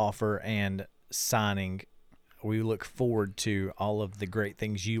scholarship offer and signing. We look forward to all of the great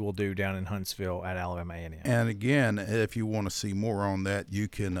things you will do down in Huntsville at Alabama A&M. And again, if you want to see more on that, you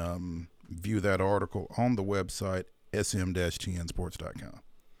can view that article on the website, sm-tnsports.com.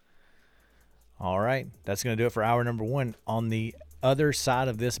 All right. That's going to do it for hour number 1. On the other side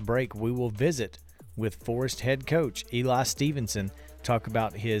of this break, we will visit with Forest head coach Eli Stevenson, talk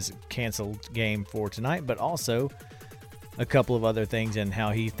about his canceled game for tonight, but also a couple of other things and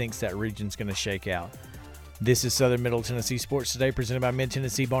how he thinks that region's going to shake out. This is Southern Middle Tennessee Sports Today, presented by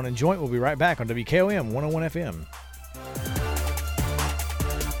Mid-Tennessee Bone and Joint. We'll be right back on WKOM 101 FM.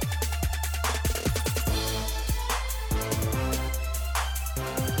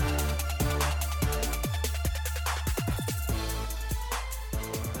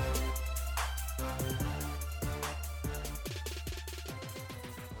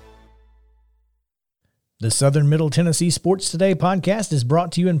 The Southern Middle Tennessee Sports Today podcast is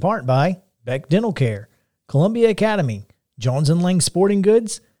brought to you in part by Beck Dental Care, Columbia Academy, Jones & Lang Sporting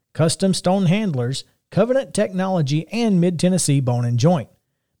Goods, Custom Stone Handlers, Covenant Technology, and Mid-Tennessee Bone & Joint.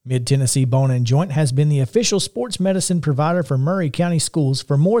 Mid-Tennessee Bone & Joint has been the official sports medicine provider for Murray County Schools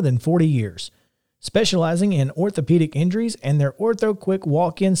for more than 40 years. Specializing in orthopedic injuries, and their Ortho Quick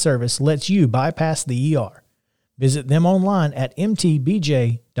walk-in service lets you bypass the ER. Visit them online at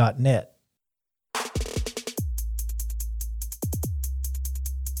mtbj.net.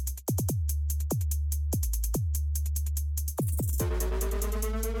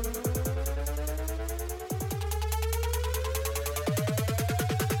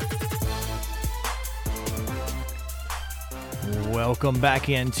 Welcome back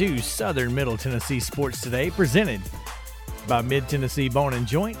into Southern Middle Tennessee Sports Today, presented by Mid-Tennessee Bone and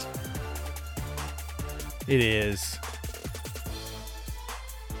Joint. It is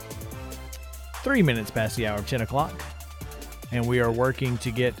 3 minutes past the hour of 10 o'clock, and we are working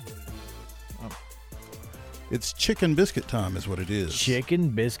to get... It's chicken biscuit time is what it is. Chicken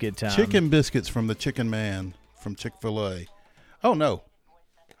biscuit time. Chicken biscuits from the Chicken Man from Chick-fil-A. Oh, no.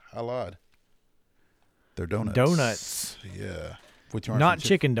 I lied. They're donuts. Donuts. Yeah. Which aren't not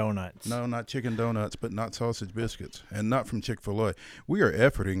chicken donuts. No, not chicken donuts, but not sausage biscuits, and not from Chick-fil-A. We are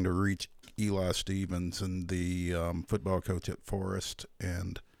efforting to reach Eli Stevenson, the football coach at Forest,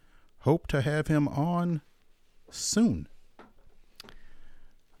 and hope to have him on soon.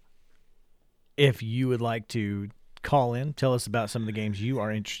 If you would like to call in, tell us about some of the games you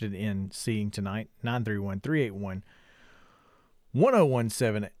are interested in seeing tonight,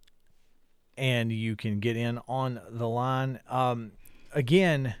 931-381-1017, and you can get in on the line.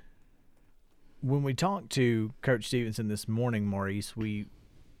 Again, when we talked to Coach Stevenson this morning, Maurice, we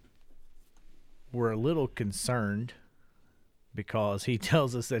were a little concerned because he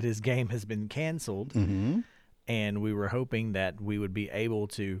tells us that his game has been canceled, and we were hoping that we would be able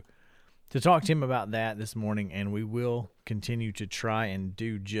to talk to him about that this morning, and we will continue to try and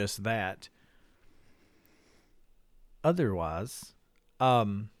do just that. Otherwise,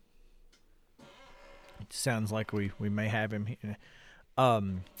 it sounds like we may have him here.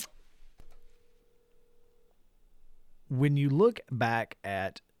 When you look back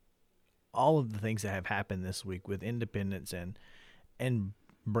at all of the things that have happened this week with Independence and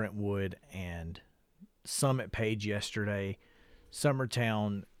Brentwood and Summit Page yesterday,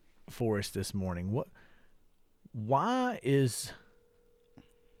 Summertown Forest this morning, why is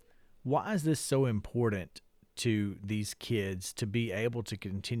this so important to these kids to be able to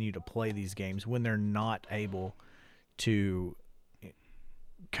continue to play these games when they're not able to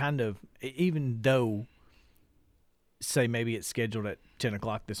kind of, even though, say maybe it's scheduled at 10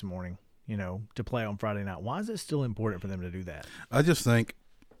 o'clock this morning, to play on Friday night? Why is it still important for them to do that? I just think,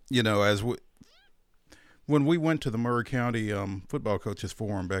 when we went to the Murray County Football Coaches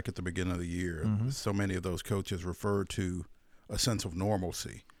Forum back at the beginning of the year, so many of those coaches referred to a sense of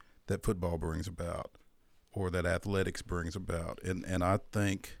normalcy that football brings about. or that athletics brings about. And I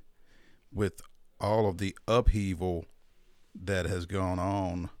think with all of the upheaval that has gone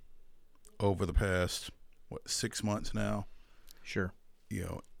on over the past 6 months now, Sure.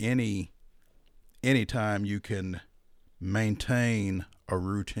 Any time you can maintain a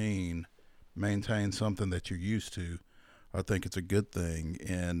routine, maintain something that you're used to, I think it's a good thing,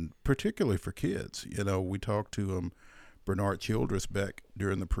 and particularly for kids. We talked to Bernard Childress back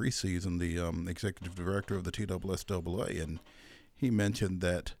during the preseason, the executive director of the TSSAA, and he mentioned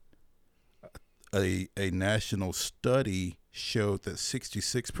that a national study showed that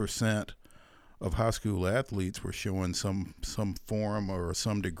 66% of high school athletes were showing some form or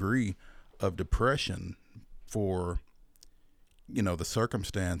some degree of depression for the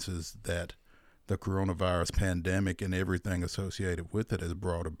circumstances that the coronavirus pandemic and everything associated with it has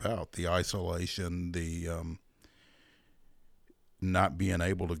brought about. The isolation, the not being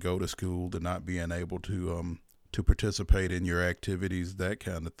able to go to school, the not being able to participate in your activities, that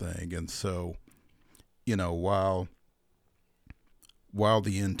kind of thing. And so, while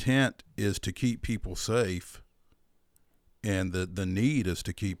the intent is to keep people safe and the need is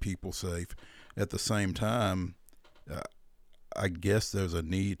to keep people safe, at the same time, I guess there's a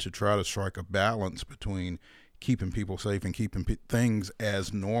need to try to strike a balance between keeping people safe and keeping things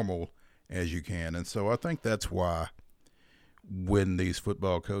as normal as you can. And so I think that's why when these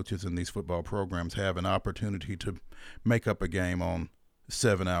football coaches and these football programs have an opportunity to make up a game on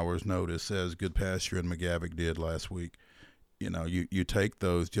 7 hours notice, as Goodpasture and McGavick did last week, you take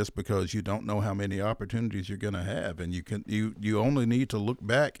those just because you don't know how many opportunities you're going to have. And you only need to look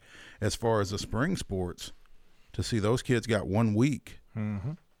back as far as the spring sports to see those kids got 1 week,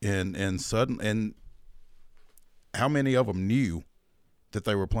 Mm-hmm. and how many of them knew that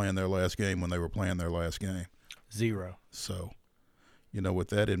they were playing their last game when they were playing their last game? 0. So, with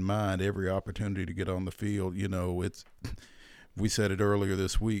that in mind, every opportunity to get on the field, we said it earlier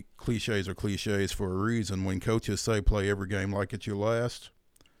this week, cliches are cliches for a reason. When coaches say play every game like it's your last,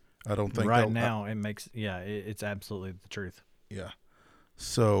 I don't think right now it makes it's absolutely the truth. Yeah.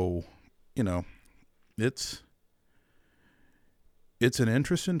 So, it's an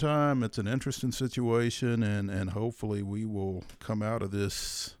interesting time. It's an interesting situation, and hopefully we will come out of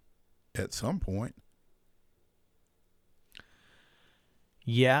this at some point.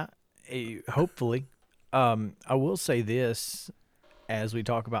 Yeah, hopefully. I will say this, as we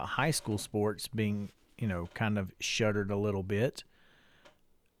talk about high school sports being, kind of shuttered a little bit.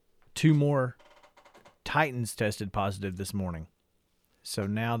 2 more Titans tested positive this morning. So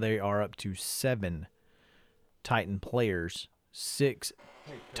now they are up to 7 Titan players, 6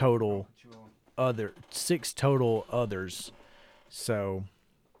 total others. So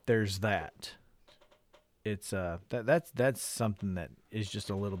there's that. It's that's something that is just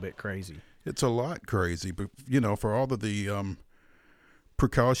a little bit crazy. It's a lot crazy, but for all of the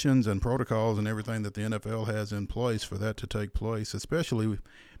precautions and protocols and everything that the NFL has in place for that to take place, especially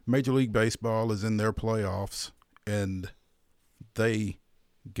Major League Baseball is in their playoffs and they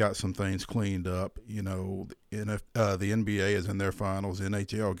got some things cleaned up. The NBA is in their finals.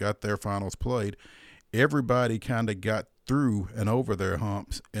 NHL got their finals played. Everybody kind of got through and over their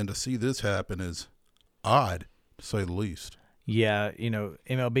humps, and to see this happen is odd, to say the least. Yeah,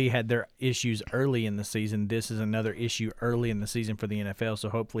 MLB had their issues early in the season. This is another issue early in the season for the NFL, so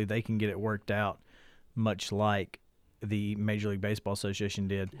hopefully they can get it worked out, much like the Major League Baseball Association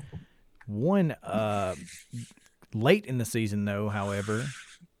did. One late in the season, though, however,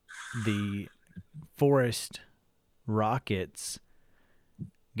 the Forest Rockets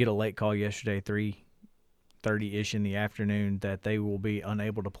get a late call yesterday, 3:30-ish in the afternoon, that they will be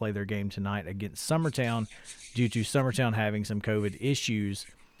unable to play their game tonight against Summertown due to Summertown having some COVID issues.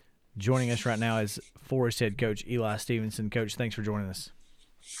 Joining us right now is Forest head coach Eli Stevenson. Coach, thanks for joining us.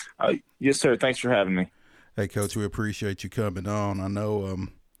 Yes, sir. Thanks for having me. Hey, Coach, we appreciate you coming on. I know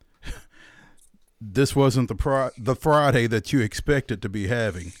this wasn't the Friday that you expected to be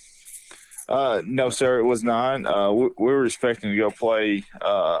having. No, sir, it was not. We were expecting to go play,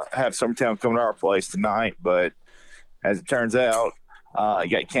 have Summertown come to our place tonight, but as it turns out, it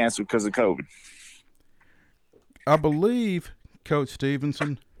got canceled because of COVID. I believe, Coach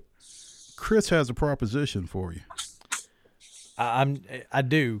Stevenson, Chris has a proposition for you. I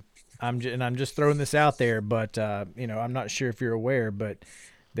do. I'm just throwing this out there, but I'm not sure if you're aware, but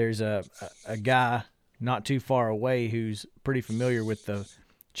there's a guy not too far away who's pretty familiar with the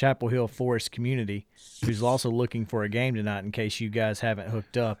Chapel Hill Forest community, who's also looking for a game tonight. In case you guys haven't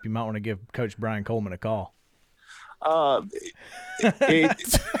hooked up, you might want to give Coach Brian Coleman a call.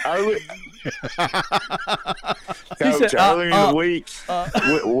 It's early. Coach, earlier in the week.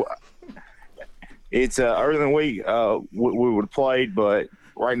 it's early in the week. We would have played, but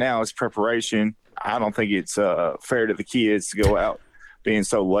right now it's preparation. I don't think it's fair to the kids to go out being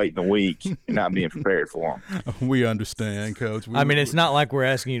so late in the week and not being prepared for them. We understand, Coach. It's not like we're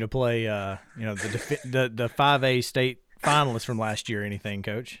asking you to play, the 5A state finalists from last year or anything,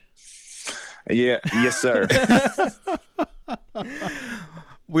 Coach. Yeah, yes, sir.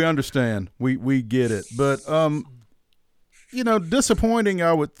 We understand. We get it. But, disappointing,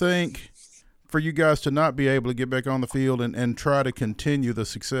 I would think, for you guys to not be able to get back on the field and try to continue the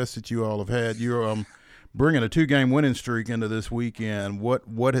success that you all have had. You're bringing a 2-game winning streak into this weekend.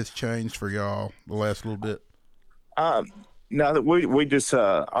 What has changed for y'all the last little bit? No, that we just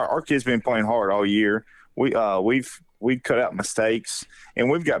our kids been playing hard all year. We've cut out mistakes and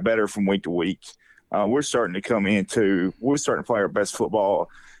we've got better from week to week. We're starting to play our best football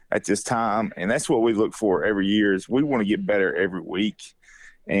at this time, and that's what we look for every year. Is we want to get better every week,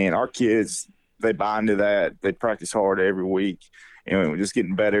 and our kids, they buy into that. They practice hard every week, and we're just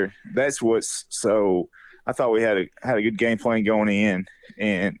getting better. That's what's so. I thought we had a good game plan going in,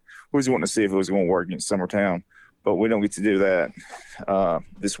 and we just wanting to see if it was going to work against Summertown, but we don't get to do that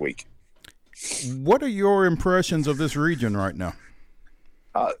this week. What are your impressions of this region right now?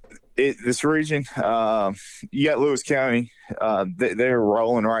 This region, you got Lewis County. They're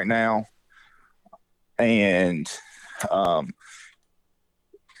rolling right now, and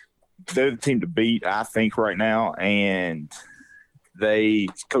they're the team to beat, I think, right now. And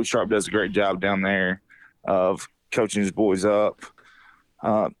Coach Sharp does a great job down there of coaching his boys up.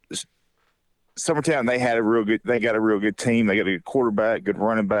 Summertown, they got a real good team. They got a good quarterback, good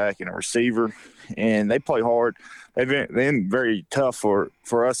running back, and a receiver, and they play hard. They've been very tough for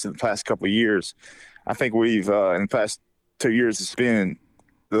us in the past couple of years. I think we've in the past 2 years, the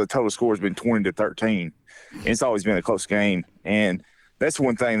total score has been 20-13. And it's always been a close game, and that's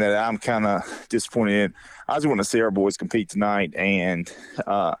one thing that I'm kind of disappointed in. I just want to see our boys compete tonight and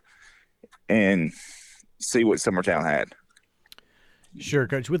see what Summertown had. Sure,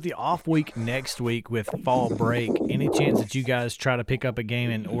 Coach. With the off week next week with fall break, any chance that you guys try to pick up a game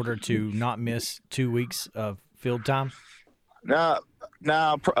in order to not miss 2 weeks of field time? No,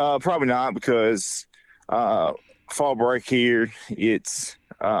 probably not, because fall break here, it's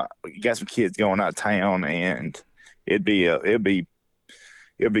you got some kids going out of town, and it'd be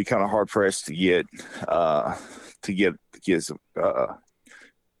kind of hard pressed to get the kids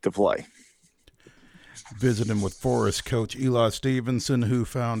to play. Visiting with Forest coach Eli Stevenson, who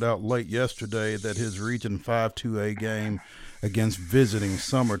found out late yesterday that his Region 5 2A game against visiting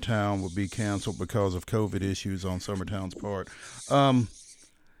Summertown would be canceled because of COVID issues on Summertown's part.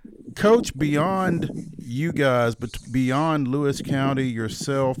 Coach, beyond you guys, but beyond Lewis County,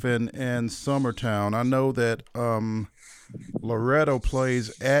 yourself, and Summertown, I know that Loretto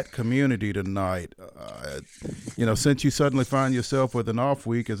plays at Community tonight. Since you suddenly find yourself with an off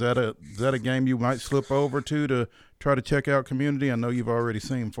week, is that a game you might slip over to try to check out Community? I know you've already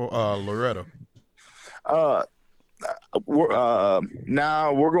seen Loretto. We're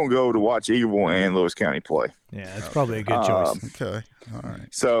going to go to watch Eagleville and Lewis County play. Yeah, that's probably a good choice. Okay, all right.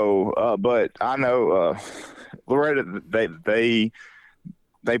 So, but I know Loretto, they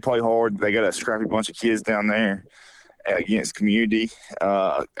play hard. They got a scrappy bunch of kids down there against Community.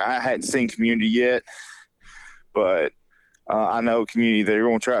 I hadn't seen Community yet, but I know Community, they're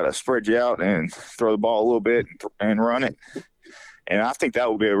going to try to spread you out and throw the ball a little bit and run it. And I think that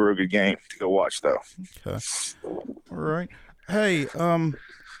will be a real good game to go watch, though. Okay. All right. Hey,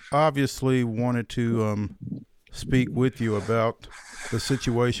 obviously wanted to speak with you about the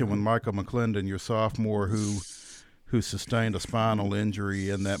situation with Michael McClendon, your sophomore, who sustained a spinal injury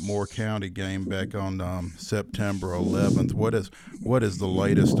in that Moore County game back on September 11th. What is the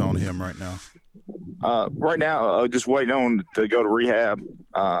latest on him right now? Right now, just waiting on to go to rehab.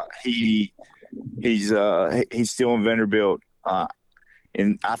 He's still in Vanderbilt,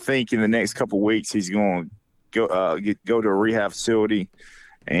 and I think in the next couple of weeks he's going to go to a rehab facility,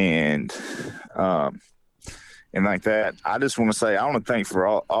 and like that. I just want to say I want to thank for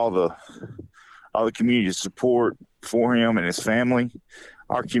all the community support for him and his family.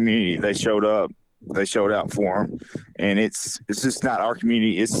 Our community, they showed up. They showed out for him, and it's just not our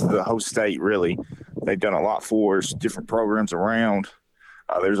community. It's the whole state, really. They've done a lot for us, different programs around.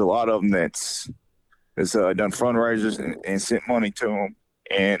 There's a lot of them that's done fundraisers and sent money to them,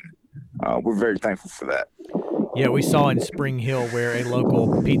 and we're very thankful for that. Yeah, we saw in Spring Hill where a local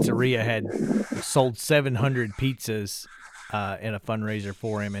pizzeria had sold 700 pizzas in a fundraiser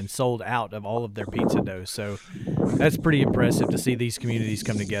for him and sold out of all of their pizza dough. So that's pretty impressive to see these communities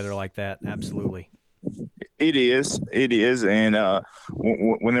come together like that. Absolutely. It is, and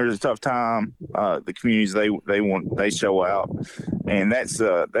when there's a tough time, the communities they show out, and that's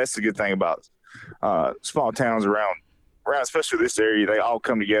the good thing about small towns around, especially this area. They all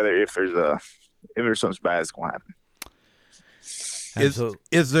come together if there's something bad that's going to happen.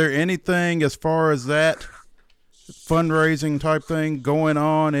 Is there anything as far as that fundraising type thing going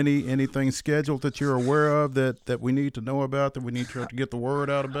on? Anything scheduled that you're aware of that we need to know about, that we need to get the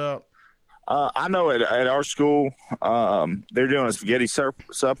word out about? I know at our school, they're doing a spaghetti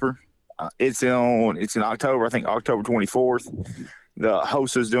supper. It's in October, I think October 24th. The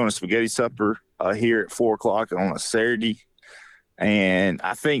host is doing a spaghetti supper here at 4:00 on a Saturday. And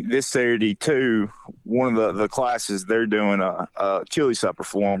I think this Saturday too, one of the classes, they're doing a chili supper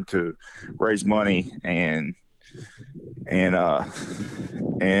for them to raise money and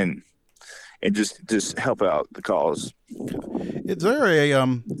just help out the cause. Is there a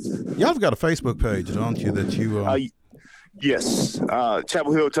y'all've got a Facebook page, don't you? That you yes,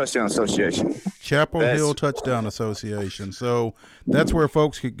 Chapel Hill Touchdown Association. Hill Touchdown Association. So that's where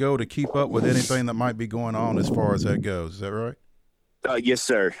folks could go to keep up with anything that might be going on as far as that goes. Is that right? Yes,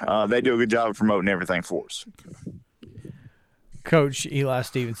 sir. They do a good job of promoting everything for us. Coach Eli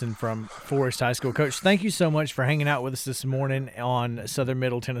Stevenson from Forest High School. Coach, thank you so much for hanging out with us this morning on Southern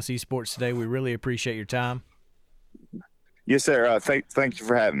Middle Tennessee Sports Today. We really appreciate your time. Yes, sir. Thank you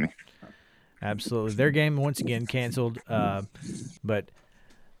for having me. Absolutely. Their game, once again, canceled, but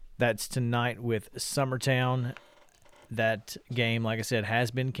that's tonight with Summertown. That game, like I said,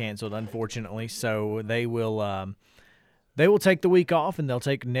 has been canceled, unfortunately, so they will take the week off, and they'll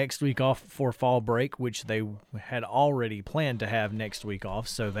take next week off for fall break, which they had already planned to have next week off.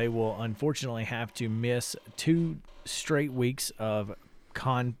 So they will unfortunately have to miss 2 straight weeks of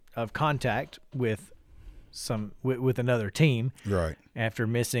contact with another team. Right. After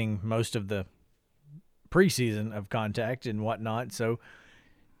missing most of the preseason of contact and whatnot. So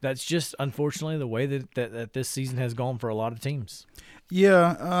that's just unfortunately the way that this season has gone for a lot of teams.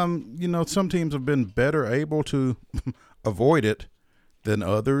 Yeah. Some teams have been better able to avoid it than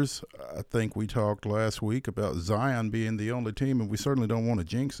others. I think we talked last week about Zion being the only team, and we certainly don't want to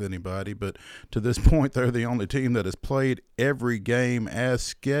jinx anybody, but to this point, they're the only team that has played every game as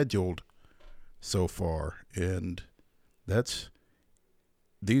scheduled so far, and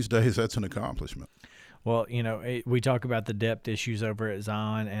these days that's an accomplishment. Well, we talk about the depth issues over at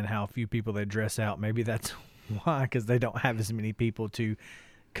Zion and how few people they dress out. Maybe that's why, because they don't have as many people to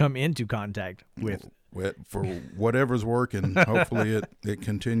come into contact with. For whatever's working, hopefully it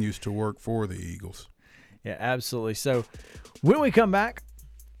continues to work for the Eagles. Yeah, absolutely. So when we come back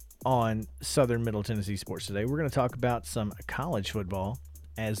on Southern Middle Tennessee Sports Today, we're going to talk about some college football.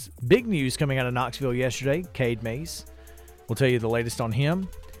 As big news coming out of Knoxville yesterday, Cade Mays. We'll tell you the latest on him.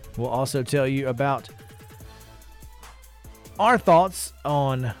 We'll also tell you about our thoughts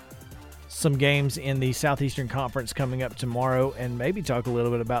on some games in the Southeastern Conference coming up tomorrow, and maybe talk a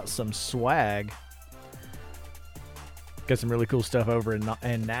little bit about some swag. Got some really cool stuff over in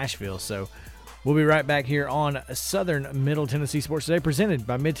Nashville. So we'll be right back here on Southern Middle Tennessee Sports Today, presented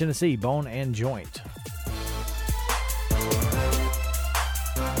by Mid-Tennessee Bone and Joint.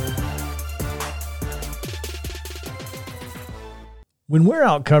 When we're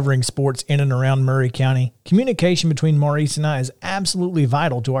out covering sports in and around Murray County, communication between Maurice and I is absolutely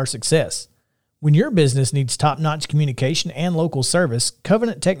vital to our success. When your business needs top-notch communication and local service,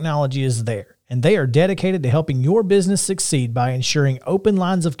 Covenant Technology is there, and they are dedicated to helping your business succeed by ensuring open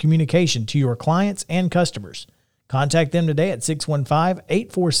lines of communication to your clients and customers. Contact them today at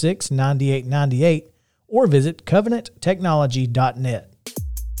 615-846-9898 or visit covenanttechnology.net.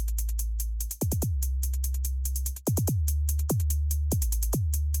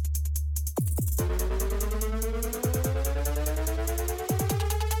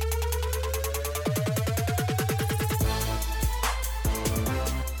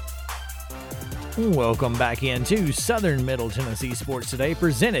 Welcome back into Southern Middle Tennessee Sports Today,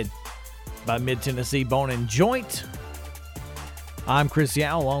 presented by Mid-Tennessee Bone and Joint. I'm Chris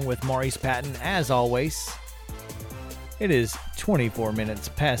Yao, along with Maurice Patton, as always. It is 24 minutes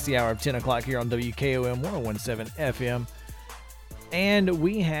past the hour of 10 o'clock here on WKOM 1017 FM. And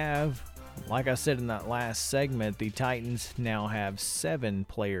we have, like I said in that last segment, the Titans now have 7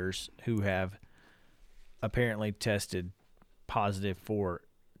 players who have apparently tested positive for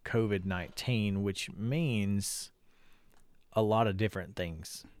COVID-19, which means a lot of different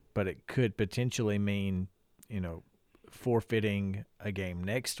things, but it could potentially mean, forfeiting a game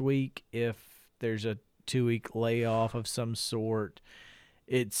next week if there's a 2-week layoff of some sort.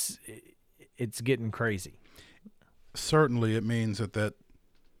 It's getting crazy. Certainly it means that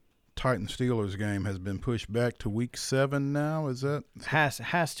Titans Steelers game has been pushed back to week 7 now. Is that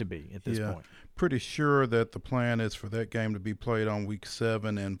has to be at this point? Pretty sure that the plan is for that game to be played on week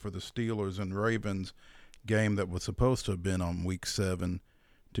 7, and for the Steelers and Ravens game that was supposed to have been on week 7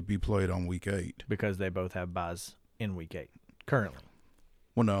 to be played on week 8. Because they both have buys in week 8 currently.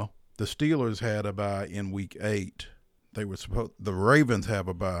 Well, no, the Steelers had a bye in week 8. The Ravens have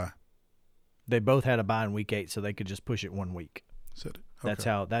a bye. They both had a bye in week 8, so they could just push it 1 week. Okay. That's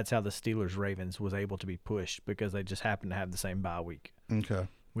how the Steelers Ravens was able to be pushed, because they just happened to have the same bye week. Okay.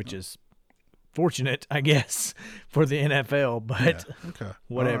 Which is fortunate, I guess, for the NFL, but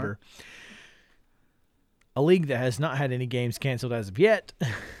whatever. Right. A league that has not had any games canceled as of yet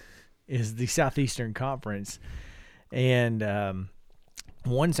is the Southeastern Conference. And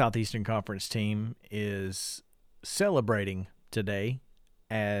one Southeastern Conference team is celebrating today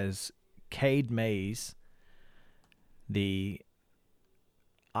as Cade Mays, the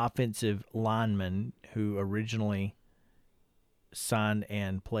offensive lineman who originally signed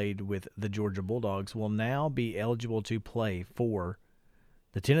and played with the Georgia Bulldogs, will now be eligible to play for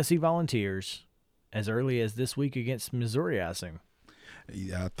the Tennessee Volunteers as early as this week against Missouri, I assume.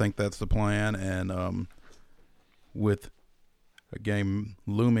 Yeah, I think that's the plan. And with a game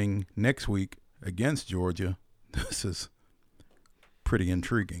looming next week against Georgia, this is pretty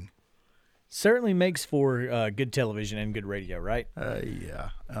intriguing. Certainly makes for good television and good radio, right?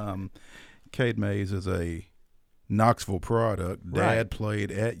 Yeah. Cade Mays is a Knoxville product. Dad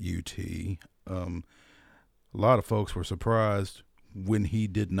played at UT. A lot of folks were surprised when he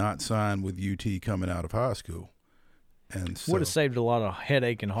did not sign with UT coming out of high school. And so, would have saved a lot of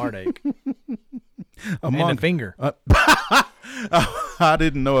headache and heartache. And a finger. I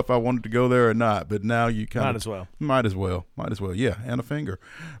didn't know if I wanted to go there or not, but now you kind of might as well. Might as well. Yeah, and a finger.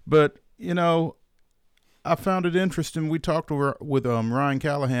 But I found it interesting. We talked with Ryan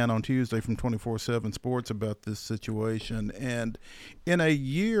Callahan on Tuesday from 24/7 Sports about this situation. And in a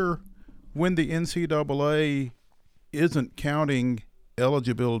year when the NCAA isn't counting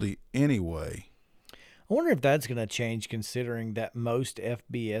eligibility anyway, I wonder if that's going to change, considering that most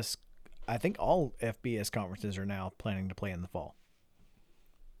FBS, I think all FBS conferences are now planning to play in the fall.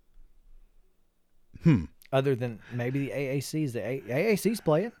 Other than maybe the AACs. The AAC's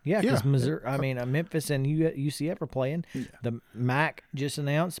playing. Yeah, because Missouri, Memphis and UCF are playing. Yeah. The MAC just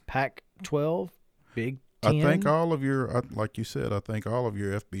announced Pac-12, Big Ten. I think all of your, like you said, FBS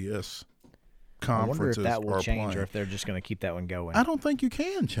conferences are playing. I wonder if that will change, or if they're just going to keep that one going. I don't think you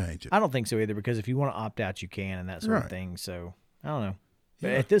can change it. I don't think so either, because if you want to opt out, you can, and that sort of thing. So, I don't know.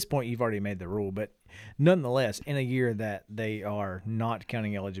 But at this point, you've already made the rule. But nonetheless, in a year that they are not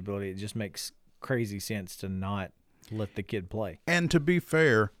counting eligibility, it just makes crazy sense to not let the kid play. And to be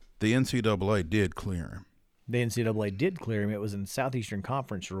fair, the NCAA did clear him. The NCAA did clear him. It was in Southeastern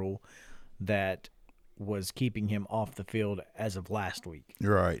Conference rule that was keeping him off the field as of last week.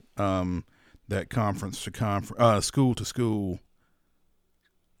 Right. That conference to conference, school to school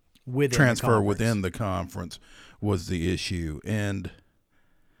transfer within the conference was the issue. And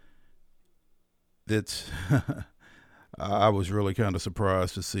it's I was really kind of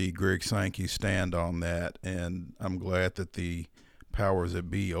surprised to see Greg Sankey stand on that, and I'm glad that the powers that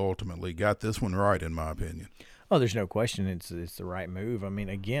be ultimately got this one right, in my opinion. Oh, there's no question it's the right move. I mean,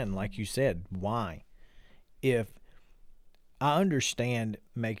 again, like you said, why? If I understand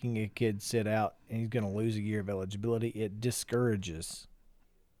making a kid sit out and he's going to lose a year of eligibility, it discourages,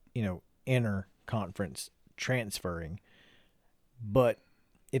 inter-conference transferring. But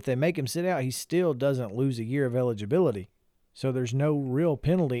if they make him sit out, he still doesn't lose a year of eligibility. So there's no real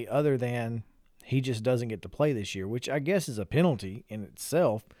penalty other than he just doesn't get to play this year, which I guess is a penalty in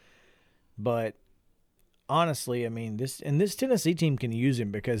itself. But honestly, I mean, this Tennessee team can use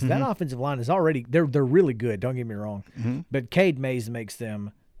him, because that offensive line is already they're really good. Don't get me wrong, but Cade Mays makes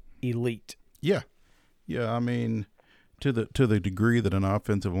them elite. Yeah. I mean, to the degree that an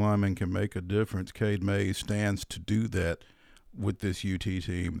offensive lineman can make a difference, Cade Mays stands to do that with this UT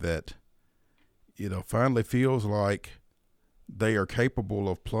team that, finally feels like they are capable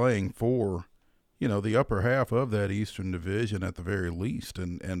of playing for, the upper half of that Eastern Division at the very least,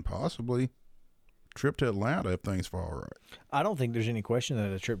 and possibly trip to Atlanta if things fall right. I don't think there's any question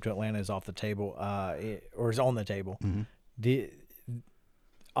that a trip to Atlanta is off the table, or is on the table.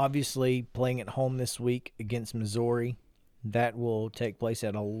 Obviously, playing at home this week against Missouri, that will take place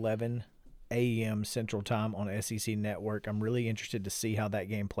at 11 a.m. Central Time on SEC Network. I'm really interested to see how that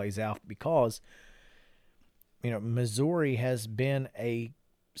game plays out, because, Missouri has been a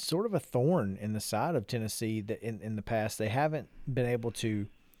sort of a thorn in the side of Tennessee that in the past. They haven't been able to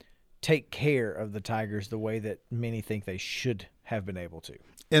take care of the Tigers the way that many think they should have been able to.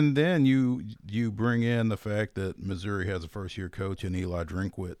 And then you bring in the fact that Missouri has a first-year coach in Eli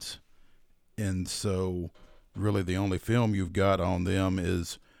Drinkwitz. And so really the only film you've got on them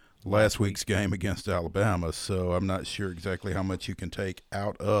is last week's game against Alabama. So I'm not sure exactly how much you can take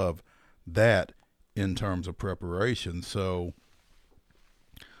out of that in terms of preparation. So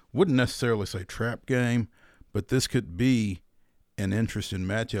wouldn't necessarily say trap game, but this could be an interesting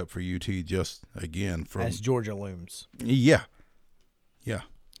matchup for UT just, again, from – as Georgia looms. Yeah.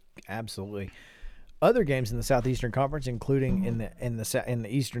 Absolutely. Other games in the Southeastern Conference, including in the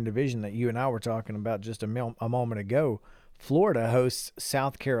Eastern Division that you and I were talking about just a moment ago, Florida hosts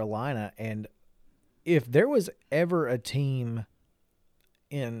South Carolina, and if there was ever a team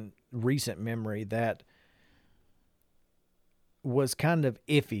in recent memory that was kind of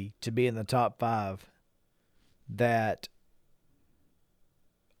iffy to be in the top 5, that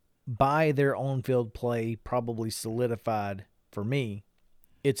by their on-field play probably solidified for me,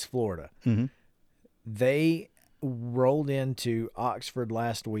 it's Florida. Mm-hmm. They rolled into Oxford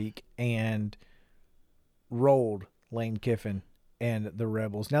last week and rolled Lane Kiffin and the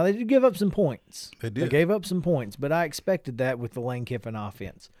Rebels. Now, they did give up some points. They did. They gave up some points, but I expected that with the Lane Kiffin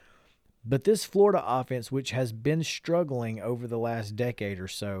offense. But this Florida offense, which has been struggling over the last decade or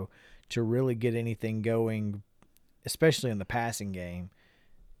so to really get anything going, especially in the passing game,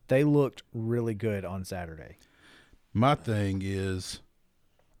 they looked really good on Saturday. My thing is,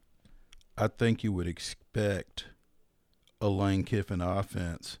 I think you would expect a Lane Kiffin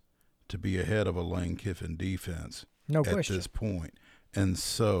offense to be ahead of a Lane Kiffin defense No at question. this point. And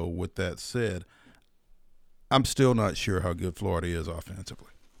so, with that said, I'm still not sure how good Florida is offensively.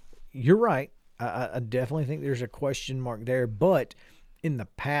 You're right. I definitely think there's a question mark there. But in the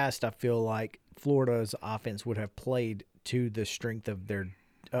past, I feel like Florida's offense would have played to the strength of their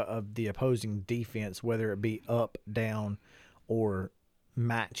of the opposing defense, whether it be up, down, or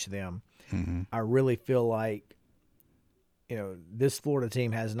match them. Mm-hmm. I really feel like, this Florida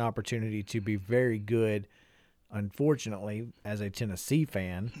team has an opportunity to be very good. Unfortunately, as a Tennessee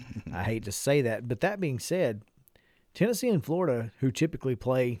fan, I hate to say that, but that being said, Tennessee and Florida, who typically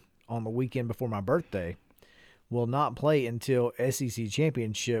play on the weekend before my birthday, will not play until SEC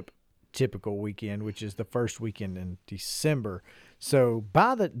Championship typical weekend, which is the first weekend in December. So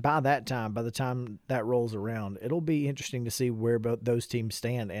by the time that rolls around, it'll be interesting to see where both those teams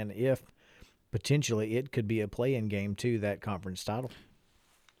stand and if potentially it could be a play-in game to that conference title.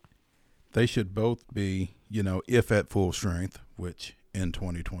 They should both be, if at full strength, which in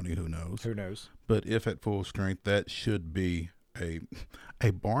 2020, who knows? Who knows? But if at full strength, that should be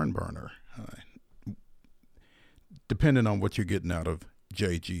a barn burner, depending on what you're getting out of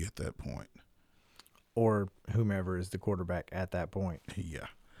JG at that point. Or whomever is the quarterback at that point. Yeah.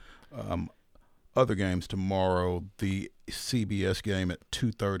 Other games tomorrow, the CBS game at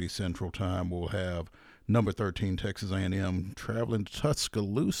 2:30 Central Time will have number 13 Texas A&M traveling to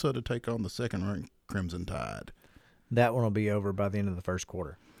Tuscaloosa to take on the second-ranked Crimson Tide. That one will be over by the end of the first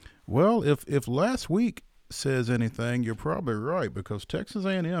quarter. Well, if last week says anything, you're probably right, because Texas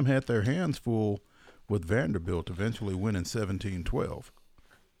A&M had their hands full with Vanderbilt, eventually winning 17-12.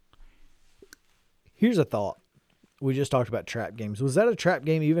 Here's a thought. We just talked about trap games. Was that a trap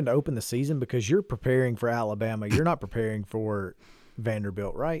game even to open the season? Because you're preparing for Alabama. You're not preparing for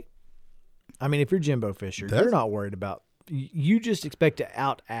Vanderbilt, right? I mean, if you're Jimbo Fisher, you're not worried about – you just expect to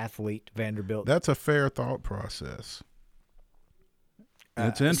out-athlete Vanderbilt. That's a fair thought process.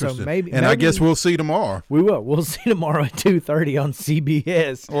 It's interesting. So maybe I guess we'll see tomorrow. We will. We'll see tomorrow at 2:30 on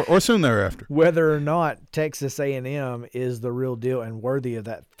CBS. Or soon thereafter. Whether or not Texas A&M is the real deal and worthy of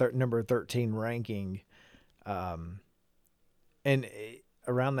that number 13 ranking. And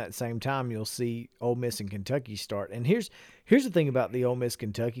around that same time, you'll see Ole Miss and Kentucky start. And here's the thing about the Ole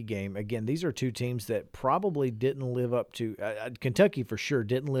Miss-Kentucky game. Again, these are two teams that probably didn't live up to Kentucky for sure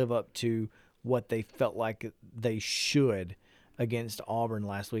didn't live up to what they felt like they should against Auburn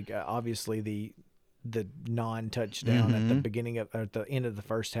last week. Obviously, the non-touchdown at the beginning of at the end of the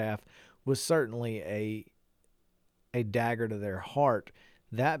first half was certainly a dagger to their heart.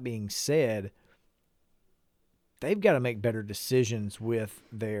 That being said, they've got to make better decisions with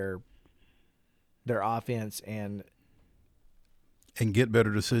their offense and get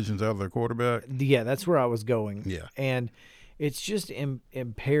better decisions out of their quarterback. Yeah, that's where I was going. Yeah. And it's just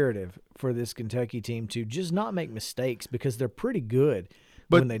imperative for this Kentucky team to just not make mistakes because they're pretty good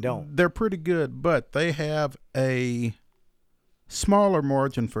when they don't. They're pretty good, but they have a smaller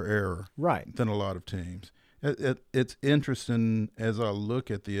margin for error than a lot of teams. It's interesting as I look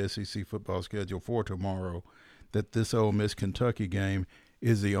at the SEC football schedule for tomorrow that this Ole Miss-Kentucky game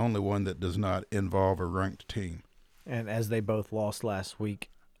is the only one that does not involve a ranked team. And as they both lost last week,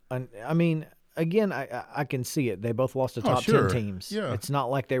 I mean, again, I can see it. They both lost to top 10 teams. Yeah. It's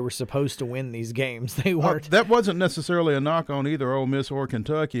not like they were supposed to win these games. They weren't. That wasn't necessarily a knock on either Ole Miss or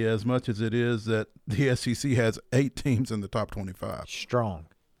Kentucky as much as it is that the SEC has 8 teams in the top 25. Strong.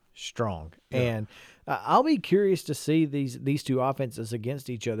 Yeah. And I'll be curious to see these two offenses against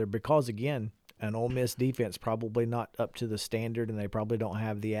each other because, again, an Ole Miss defense probably not up to the standard, and they probably don't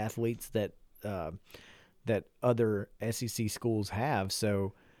have the athletes that other SEC schools have.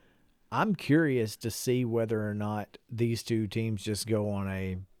 So I'm curious to see whether or not these two teams just go on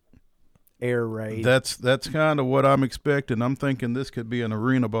a air raid. That's kind of what I'm expecting. I'm thinking this could be an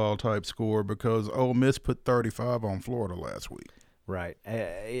arena ball type score because Ole Miss put 35 on Florida last week. Right.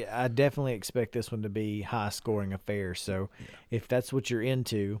 I definitely expect this one to be high-scoring affair. So if that's what you're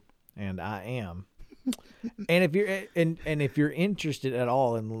into, and I am, and if you're interested at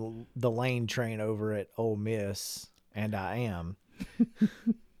all in the Lane train over at Ole Miss, and I am,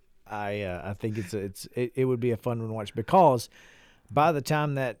 I think it would be a fun one to watch because by the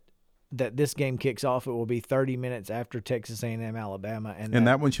time that this game kicks off, it will be 30 minutes after Texas A&M Alabama, and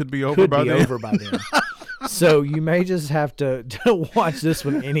that one should be over by then. Over by then. So you may just have to watch this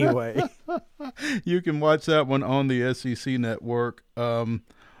one anyway. You can watch that one on the SEC network.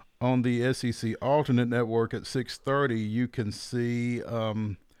 On the SEC alternate network at 6:30, you can see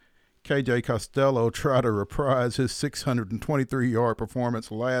KJ Costello try to reprise his 623-yard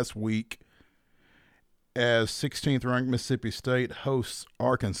performance last week as 16th ranked Mississippi State hosts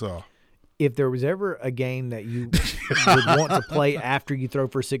Arkansas. If there was ever a game that you would want to play after you throw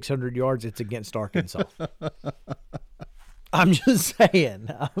for 600 yards, it's against Arkansas. I'm just saying.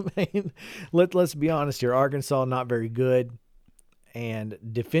 I mean, let's be honest here. Arkansas not very good, and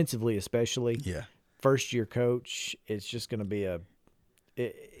defensively especially. Yeah. First-year coach, it's just going to be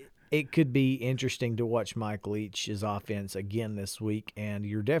it could be interesting to watch Mike Leach's offense again this week, and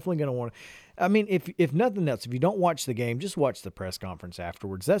you're definitely going to want to – I mean, if nothing else, if you don't watch the game, just watch the press conference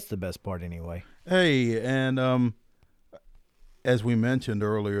afterwards. That's the best part anyway. Hey, and as we mentioned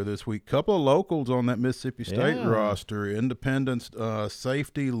earlier this week, couple of locals on that Mississippi State roster, Independence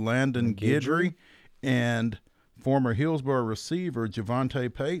safety Landon Guidry and former Hillsborough receiver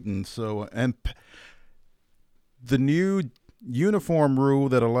Javante Payton. So, and the new uniform rule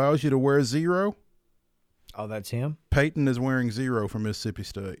that allows you to wear 0. Oh, that's him? Payton is wearing 0 for Mississippi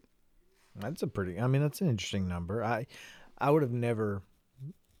State. That's that's an interesting number. I would have never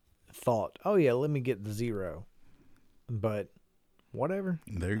thought, oh, yeah, let me get the 0. But whatever.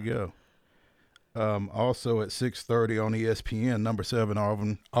 There you go. Also at 6:30 on ESPN, number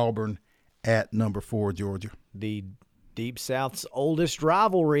 7 Auburn at number 4 Georgia. The Deep South's oldest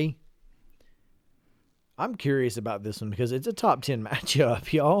rivalry. I'm curious about this one because it's a top 10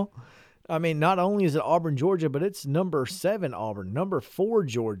 matchup, y'all. I mean, not only is it Auburn, Georgia, but it's number 7 Auburn, number 4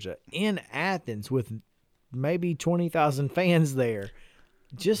 Georgia in Athens with maybe 20,000 fans there.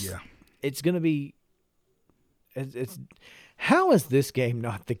 It's going to be it's how is this game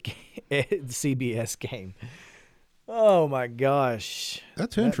not the CBS game? Oh my gosh.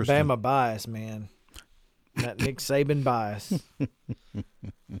 That's interesting. That Bama bias, man. That Nick Saban bias.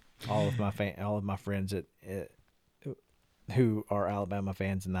 all of my friends who are Alabama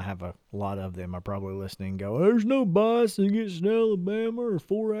fans, and I have a lot of them, are probably listening and go, there's no bias against Alabama or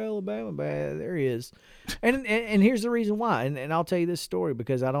for Alabama. But there he is. And here's the reason why. And I'll tell you this story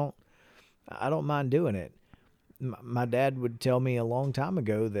because I don't mind doing it. My dad would tell me a long time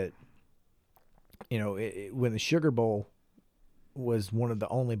ago that, when the Sugar Bowl was one of the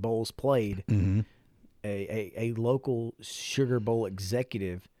only bowls played, a local Sugar Bowl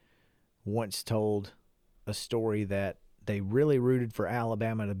executive once told a story that they really rooted for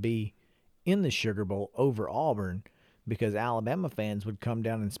Alabama to be in the Sugar Bowl over Auburn because Alabama fans would come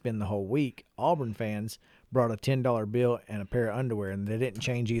down and spend the whole week. Auburn fans brought a $10 bill and a pair of underwear, and they didn't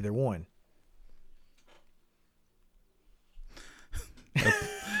change either one.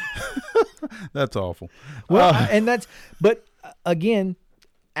 That's awful. Well, but again,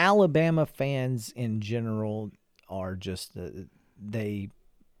 Alabama fans in general are just they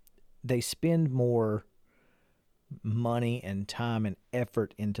spend more money and time and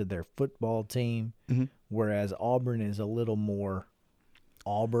effort into their football team, whereas Auburn is a little more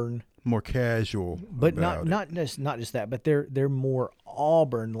Auburn, more casual. But not just that, but they're more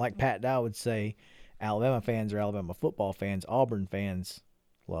Auburn. Like Pat Dye would say, Alabama fans are Alabama football fans. Auburn fans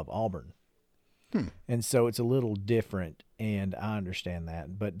love Auburn. And so it's a little different, and I understand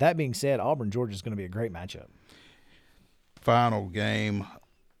that. But that being said, Auburn, Georgia is going to be a great matchup. Final game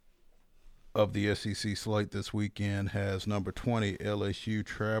of the SEC slate this weekend has number 20 LSU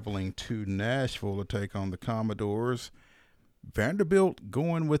traveling to Nashville to take on the Commodores. Vanderbilt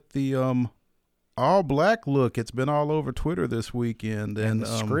going with the all black look. It's been all over Twitter this weekend, and the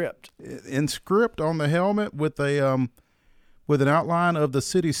script in script on the helmet with a with an outline of the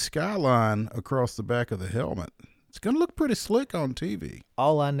city skyline across the back of the helmet. It's going to look pretty slick on TV.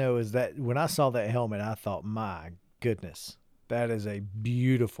 All I know is that when I saw that helmet, I thought, my goodness, that is a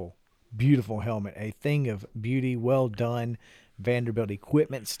beautiful, beautiful helmet. A thing of beauty. Well done. Vanderbilt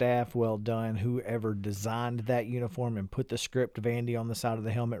equipment staff, well done. Whoever designed that uniform and put the script Vandy on the side of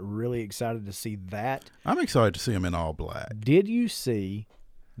the helmet, really excited to see that. I'm excited to see him in all black. Did you see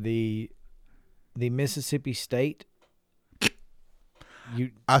the Mississippi State?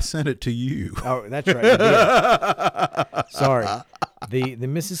 I sent it to you. Oh, that's right. You did. Sorry. The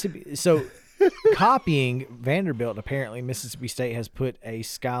Mississippi. So, copying Vanderbilt, apparently Mississippi State has put a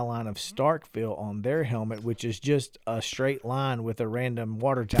skyline of Starkville on their helmet, which is just a straight line with a random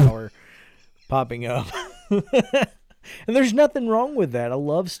water tower popping up. And there's nothing wrong with that. I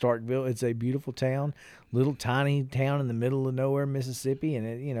love Starkville. It's a beautiful town, little tiny town in the middle of nowhere, Mississippi,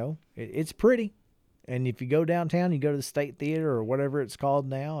 and it's pretty. And if you go downtown, you go to the State Theater or whatever it's called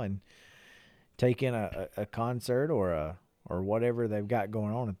now, and take in a concert or whatever they've got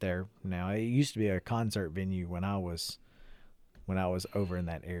going on there now. It used to be a concert venue when I was over in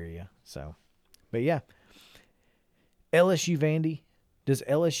that area. So, but yeah, LSU Vandy. Does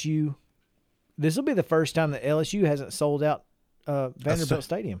LSU? This will be the first time that LSU hasn't sold out Vanderbilt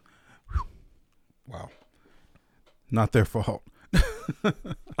Stadium. Wow, not their fault.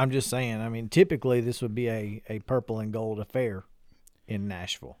 I'm just saying. I mean, typically this would be a purple and gold affair in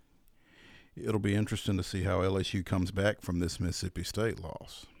Nashville. It'll be interesting to see how LSU comes back from this Mississippi State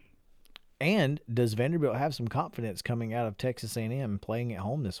loss. And does Vanderbilt have some confidence coming out of Texas A&M playing at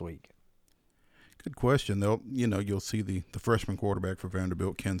home this week? Good question. You'll see the freshman quarterback for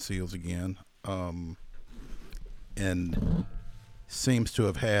Vanderbilt, Ken Seals, again, and seems to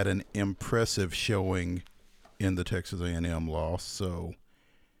have had an impressive showing in the Texas A&M loss. So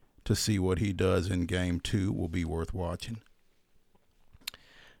to see what he does in Game 2 will be worth watching.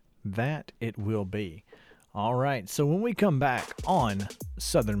 That it will be. All right, so when we come back on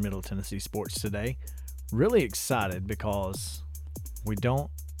Southern Middle Tennessee Sports Today, really excited because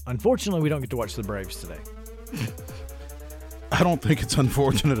unfortunately we don't get to watch the Braves today. I don't think it's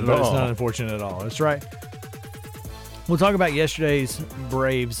unfortunate at all. It's not unfortunate at all. That's right. We'll talk about yesterday's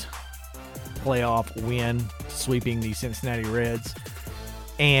Braves playoff win, sweeping the Cincinnati Reds,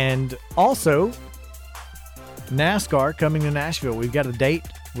 and also NASCAR coming to Nashville. We've got a date.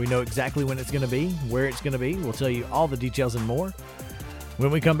 We know exactly when it's going to be, where it's going to be. We'll tell you all the details and more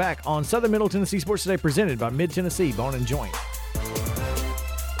when we come back on Southern Middle Tennessee Sports Today, presented by Mid-Tennessee Bone and Joint.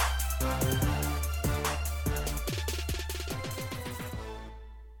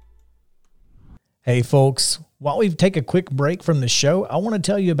 Hey folks, while we take a quick break from the show, I want to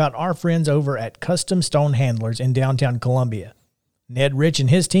tell you about our friends over at Custom Stone Handlers in downtown Columbia. Ned Rich and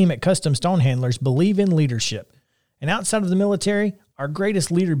his team at Custom Stone Handlers believe in leadership. And outside of the military, our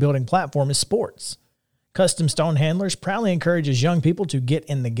greatest leader building platform is sports. Custom Stone Handlers proudly encourages young people to get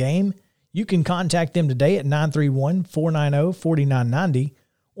in the game. You can contact them today at 931-490-4990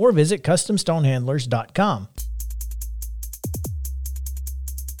 or visit CustomStonehandlers.com.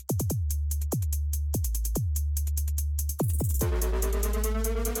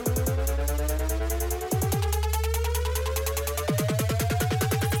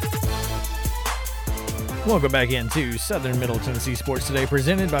 Welcome back into Southern Middle Tennessee Sports Today,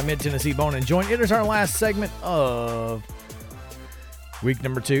 presented by Mid-Tennessee Bone and Joint. It is our last segment of week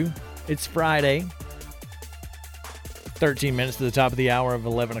number 2. It's Friday, 13 minutes to the top of the hour of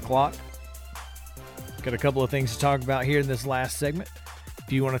 11 o'clock. Got a couple of things to talk about here in this last segment.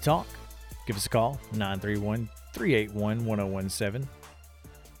 If you want to talk, give us a call, 931-381-1017.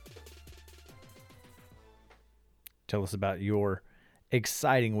 Tell us about your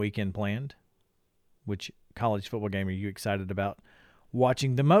exciting weekend planned. Which college football game are you excited about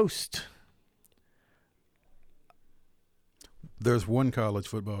watching the most? There's one college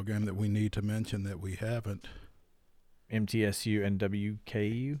football game that we need to mention that we haven't. MTSU and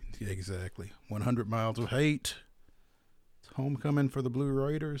WKU? Yeah, exactly. 100 Miles of Hate. It's homecoming for the Blue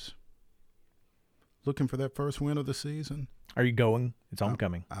Raiders. Looking for that first win of the season. Are you going? It's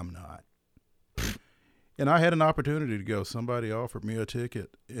homecoming. I'm not. And I had an opportunity to go. Somebody offered me a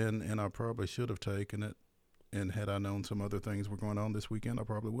ticket, and I probably should have taken it. And had I known some other things were going on this weekend, I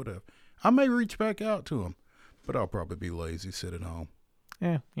probably would have. I may reach back out to them, but I'll probably be lazy, sit at home.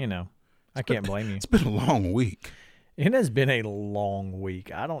 Yeah, I can't blame you. It's been a long week. It has been a long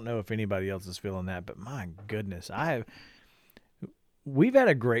week. I don't know if anybody else is feeling that, but my goodness, we've had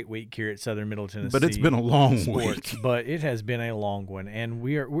a great week here at Southern Middle Tennessee. But it's been a long sports, week. But it has been a long one, and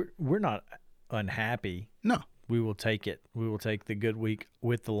we're not unhappy. No. We will take it. We will take the good week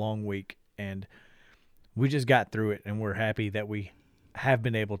with the long week, and we just got through it, and we're happy that we have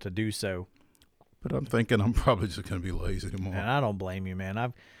been able to do so. But I'm thinking I'm probably just going to be lazy tomorrow. And I don't blame you, man.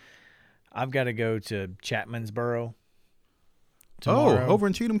 I've got to go to Chapmansboro tomorrow. Oh, over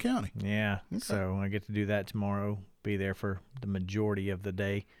in Cheatham County. Yeah, Okay. so I get to do that tomorrow, be there for the majority of the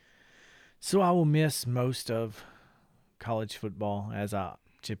day. So I will miss most of college football, as I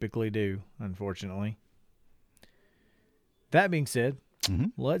typically do, unfortunately. That being said,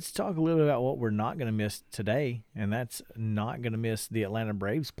 let's talk a little bit about what we're not going to miss today, and that's not going to miss the Atlanta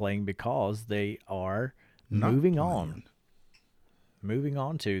Braves playing because they are moving on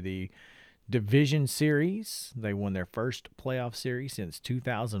to the Division Series. They won their first playoff series since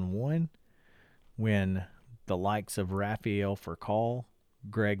 2001 when the likes of Rafael Furcal,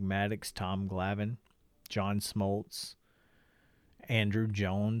 Greg Maddux, Tom Glavine, John Smoltz, Andrew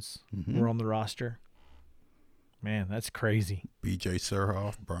Jones were on the roster. Man, that's crazy. B.J.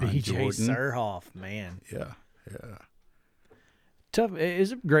 Surhoff, Brian B.J. Jordan. Surhoff, man. Yeah. Tough. It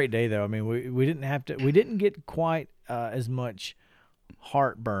was a great day, though. I mean, we didn't get quite as much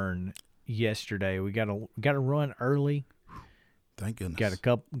heartburn yesterday. We got to run early. Thank goodness.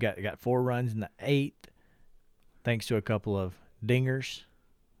 Got 4 runs in the 8th, thanks to a couple of dingers,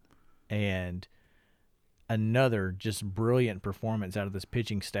 and another just brilliant performance out of this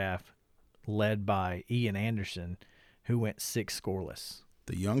pitching staff, led by Ian Anderson, who went 6 scoreless.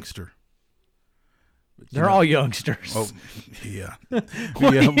 The youngster. They're all youngsters. Oh, yeah.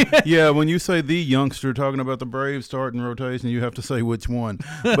 Yeah, when you say the youngster, talking about the Braves starting rotation, you have to say which one.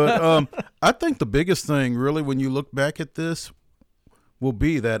 But I think the biggest thing, really, when you look back at this, will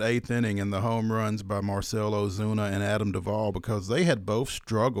be that 8th inning and the home runs by Marcell Ozuna and Adam Duvall, because they had both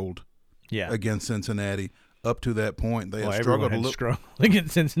struggled against Cincinnati up to that point. They had struggled a little. Struggled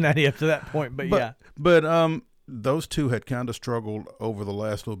against Cincinnati up to that point, but those two had kind of struggled over the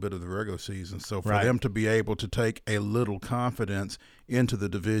last little bit of the regular season. So for them to be able to take a little confidence into the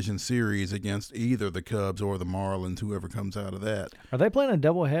division series against either the Cubs or the Marlins, whoever comes out of that. Are they playing a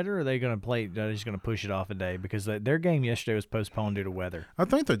doubleheader, or are they going to play? They're just going to push it off a day because their game yesterday was postponed due to weather. I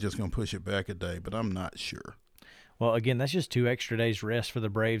think they're just going to push it back a day, but I'm not sure. Well, again, that's just 2 extra days rest for the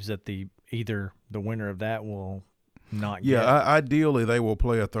Braves that either the winner of that will not get. Yeah, ideally they will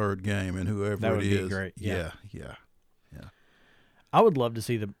play a third game, and whoever that would it is. Be great. Yeah. I would love to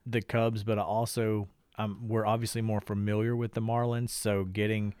see the Cubs, but I also we're obviously more familiar with the Marlins, so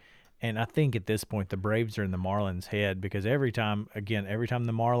and I think at this point the Braves are in the Marlins' head, because every time the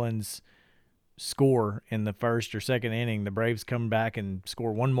Marlins score in the first or second inning, the Braves come back and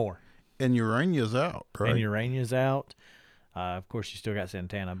score one more. And Urania's out, right? And Urania's out. Of course, you still got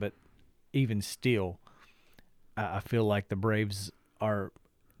Santana, but even still, I feel like the Braves are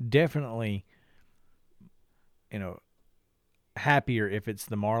definitely, happier if it's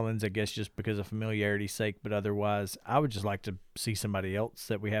the Marlins, I guess, just because of familiarity's sake. But otherwise, I would just like to see somebody else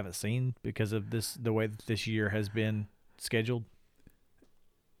that we haven't seen because of the way that this year has been scheduled.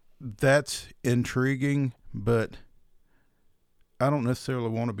 That's intriguing, but I don't necessarily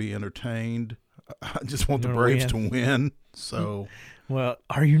want to be entertained. I just want the Braves to win. So, well,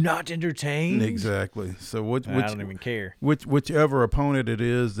 are you not entertained? Exactly. So, I don't even care. Whichever opponent it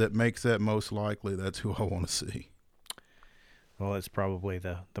is that makes that most likely, that's who I want to see. Well, it's probably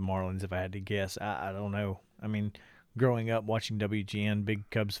the Marlins, if I had to guess. I don't know. I mean, growing up watching WGN, big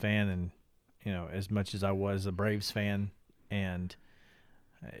Cubs fan, and as much as I was a Braves fan, and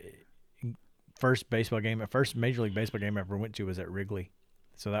first Major League Baseball game I ever went to was at Wrigley,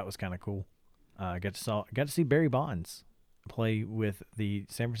 so that was kind of cool. I got to see Barry Bonds play with the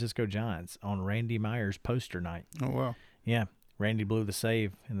San Francisco Giants on Randy Myers poster night. Oh wow! Yeah, Randy blew the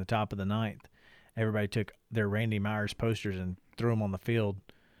save in the top of the 9th. Everybody took their Randy Myers posters and threw them on the field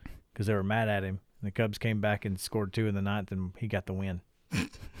because they were mad at him. And the Cubs came back and scored 2 in the 9th, and he got the win.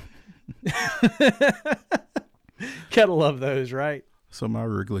 Gotta love those, right? So my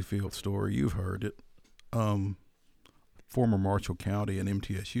Wrigley Field story, you've heard it. Former Marshall County and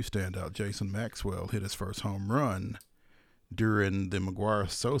MTSU standout Jason Maxwell hit his first home run during the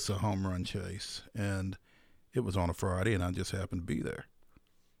McGuire-Sosa home run chase, and it was on a Friday, and I just happened to be there.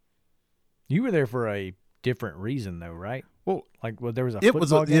 You were there for a different reason, though, right? Well, there was a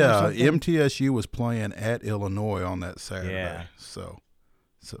football game or something? MTSU was playing at Illinois on that Saturday. Yeah. So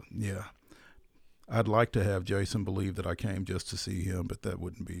yeah. I'd like to have Jason believe that I came just to see him, but that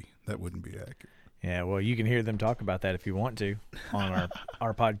wouldn't be accurate. Yeah, well, you can hear them talk about that if you want to on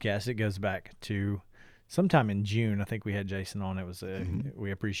our podcast. It goes back to sometime in June. I think we had Jason on. It was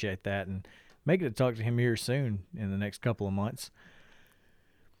we appreciate that, and make it to talk to him here soon in the next couple of months.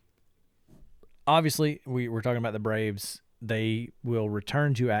 Obviously, we're talking about the Braves. They will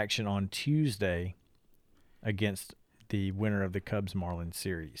return to action on Tuesday against the winner of the Cubs-Marlins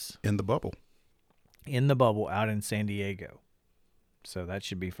series. In the bubble. In the bubble out in San Diego. So that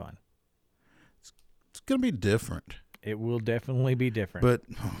should be fun. It's going to be different. It will definitely be different. But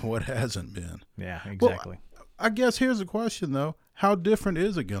what hasn't been? Yeah, exactly. Well, I guess here's the question, though. How different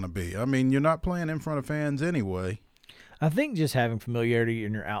is it going to be? I mean, you're not playing in front of fans anyway. I think just having familiarity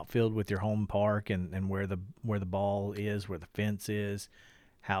in your outfield with your home park and where the ball is, where the fence is,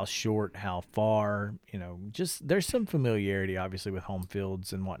 how short, how far, just there's some familiarity obviously with home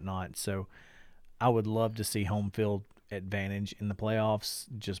fields and whatnot. So I would love to see home field advantage in the playoffs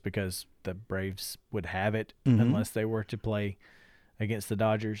just because the Braves would have it unless they were to play against the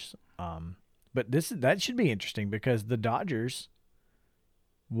Dodgers. But that should be interesting because the Dodgers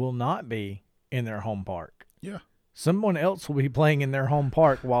will not be in their home park. Yeah. Someone else will be playing in their home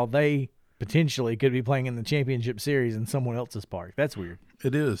park while they potentially could be playing in the championship series in someone else's park. That's weird.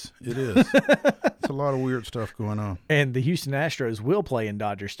 It is. It's a lot of weird stuff going on. And the Houston Astros will play in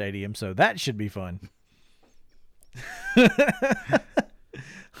Dodger Stadium, so that should be fun.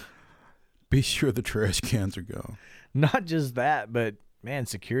 Be sure the trash cans are gone. Not just that, but, man,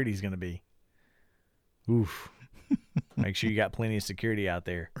 security's going to be oof. Make sure you got plenty of security out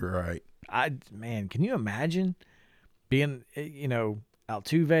there. Right. Man, can you imagine being,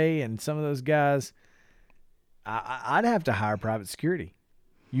 Altuve and some of those guys? I'd have to hire private security.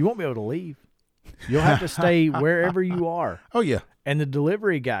 You won't be able to leave. You'll have to stay wherever you are. Oh, yeah. And the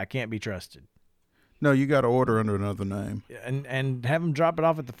delivery guy can't be trusted. No, you got to order under another name. And have them drop it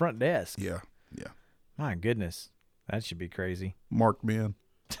off at the front desk. Yeah. My goodness. That should be crazy. Marked men.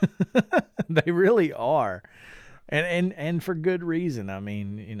 They really are. And for good reason. I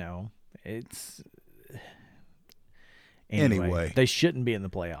mean, it's anyway, they shouldn't be in the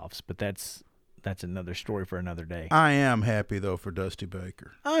playoffs, but that's another story for another day. I am happy though for Dusty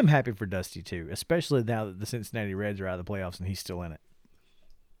Baker. I'm happy for Dusty too, especially now that the Cincinnati Reds are out of the playoffs and he's still in it.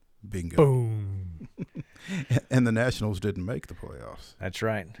 Bingo. Boom. And the Nationals didn't make the playoffs. That's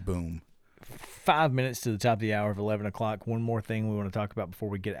right. Boom. 5 minutes to the top of the hour of 11 o'clock. One more thing we want to talk about before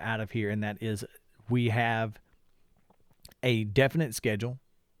we get out of here, and that is we have a definite schedule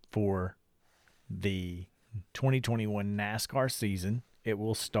for the 2021 NASCAR season. It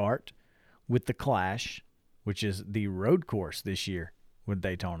will start with the Clash, which is the road course this year with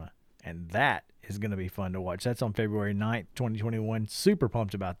Daytona. And that is going to be fun to watch. That's on February 9th, 2021. Super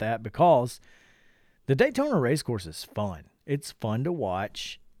pumped about that because the Daytona race course is fun. It's fun to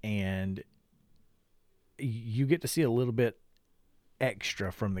watch, and you get to see a little bit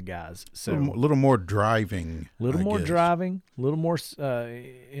extra from the guys. So a little more driving. A little more driving, a little more,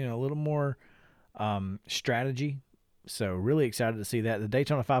 strategy. So really excited to see that. The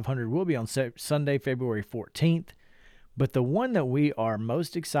Daytona 500 will be on Sunday, February 14th. But the one that we are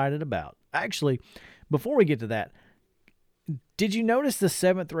most excited about, actually, before we get to that, did you notice the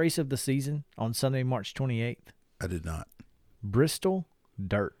 7th race of the season on Sunday, March 28th? I did not. Bristol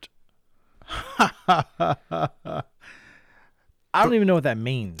Dirt. I don't even know what that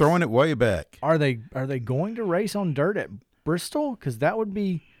means. Throwing it way back. Are they going to race on dirt at Bristol? Because that would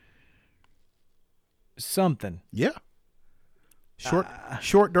be something. Yeah.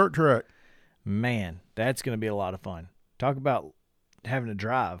 Short dirt track. Man, that's going to be a lot of fun. Talk about having to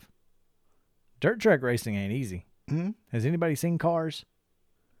drive. Dirt track racing ain't easy. Mm-hmm. Has anybody seen Cars?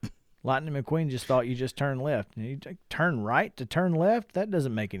 Lightning McQueen just thought you just turn left. You turn right to turn left? That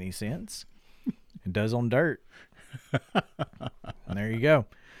doesn't make any sense. It does on dirt. And there you go.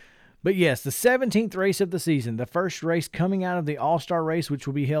 But yes, the 17th race of the season, the first race coming out of the All-Star race, which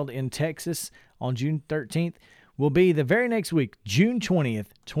will be held in Texas on June 13th, will be the very next week, June 20th,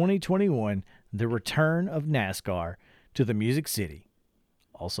 2021, the return of NASCAR to the Music City,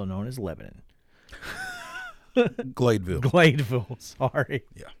 also known as Lebanon. Gladeville, sorry.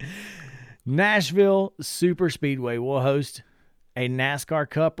 Yeah. Nashville Super Speedway will host a NASCAR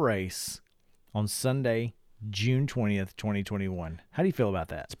Cup race on Sunday, June 20th, 2021. How do you feel about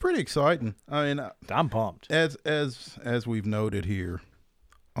that? It's pretty exciting. I mean, I'm pumped. As we've noted here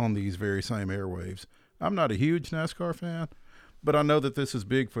on these very same airwaves, I'm not a huge NASCAR fan, but I know that this is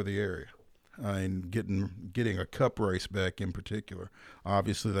big for the area. I mean, getting a cup race back in particular.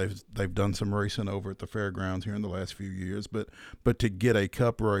 Obviously, they've done some racing over at the fairgrounds here in the last few years, but to get a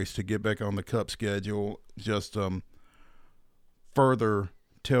cup race, to get back on the cup schedule, just further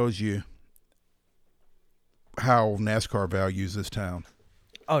tells you how NASCAR values this town.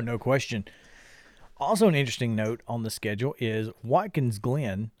 Oh, no question. Also, an interesting note on the schedule is Watkins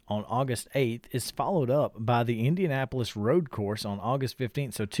Glen on August 8th is followed up by the Indianapolis Road Course on August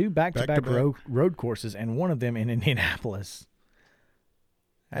 15th. So 2 back-to-back road courses, and one of them in Indianapolis.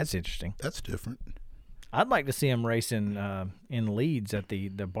 That's interesting. That's different. I'd like to see him racing in Leeds at the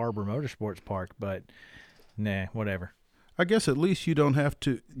Barber Motorsports Park, but nah, whatever. I guess at least you don't have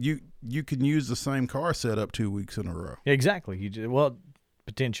to. You can use the same car setup 2 weeks in a row. Exactly.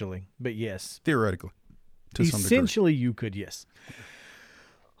 Potentially, but yes. Theoretically. To some degree. Essentially, you could, yes.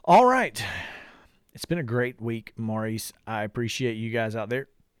 All right. It's been a great week, Maurice. I appreciate you guys out there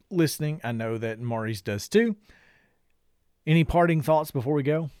listening. I know that Maurice does too. Any parting thoughts before we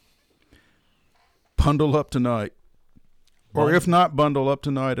go? Bundle up tonight. Or if not bundle up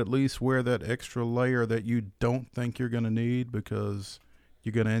tonight, at least wear that extra layer that you don't think you're going to need, because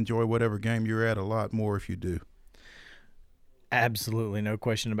you're going to enjoy whatever game you're at a lot more if you do. Absolutely, no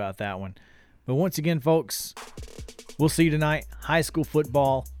question about that one. But once again, folks, we'll see you tonight. High school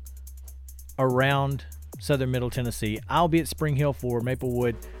football around Southern Middle Tennessee. I'll be at Spring Hill for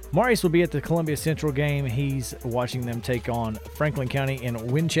Maplewood. Maurice will be at the Columbia Central game. He's watching them take on Franklin County in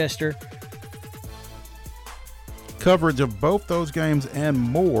Winchester. Coverage of both those games and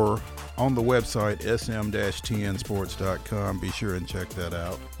more on the website sm-tnsports.com. Be sure and check that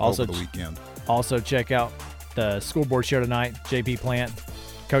out over the weekend. Also check out the scoreboard show tonight. JP Plant,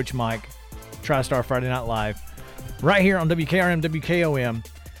 Coach Mike, TriStar Friday Night Live, right here on WKRM, WKOM.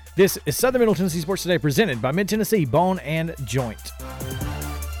 This is Southern Middle Tennessee Sports Today, presented by Mid-Tennessee Bone and Joint.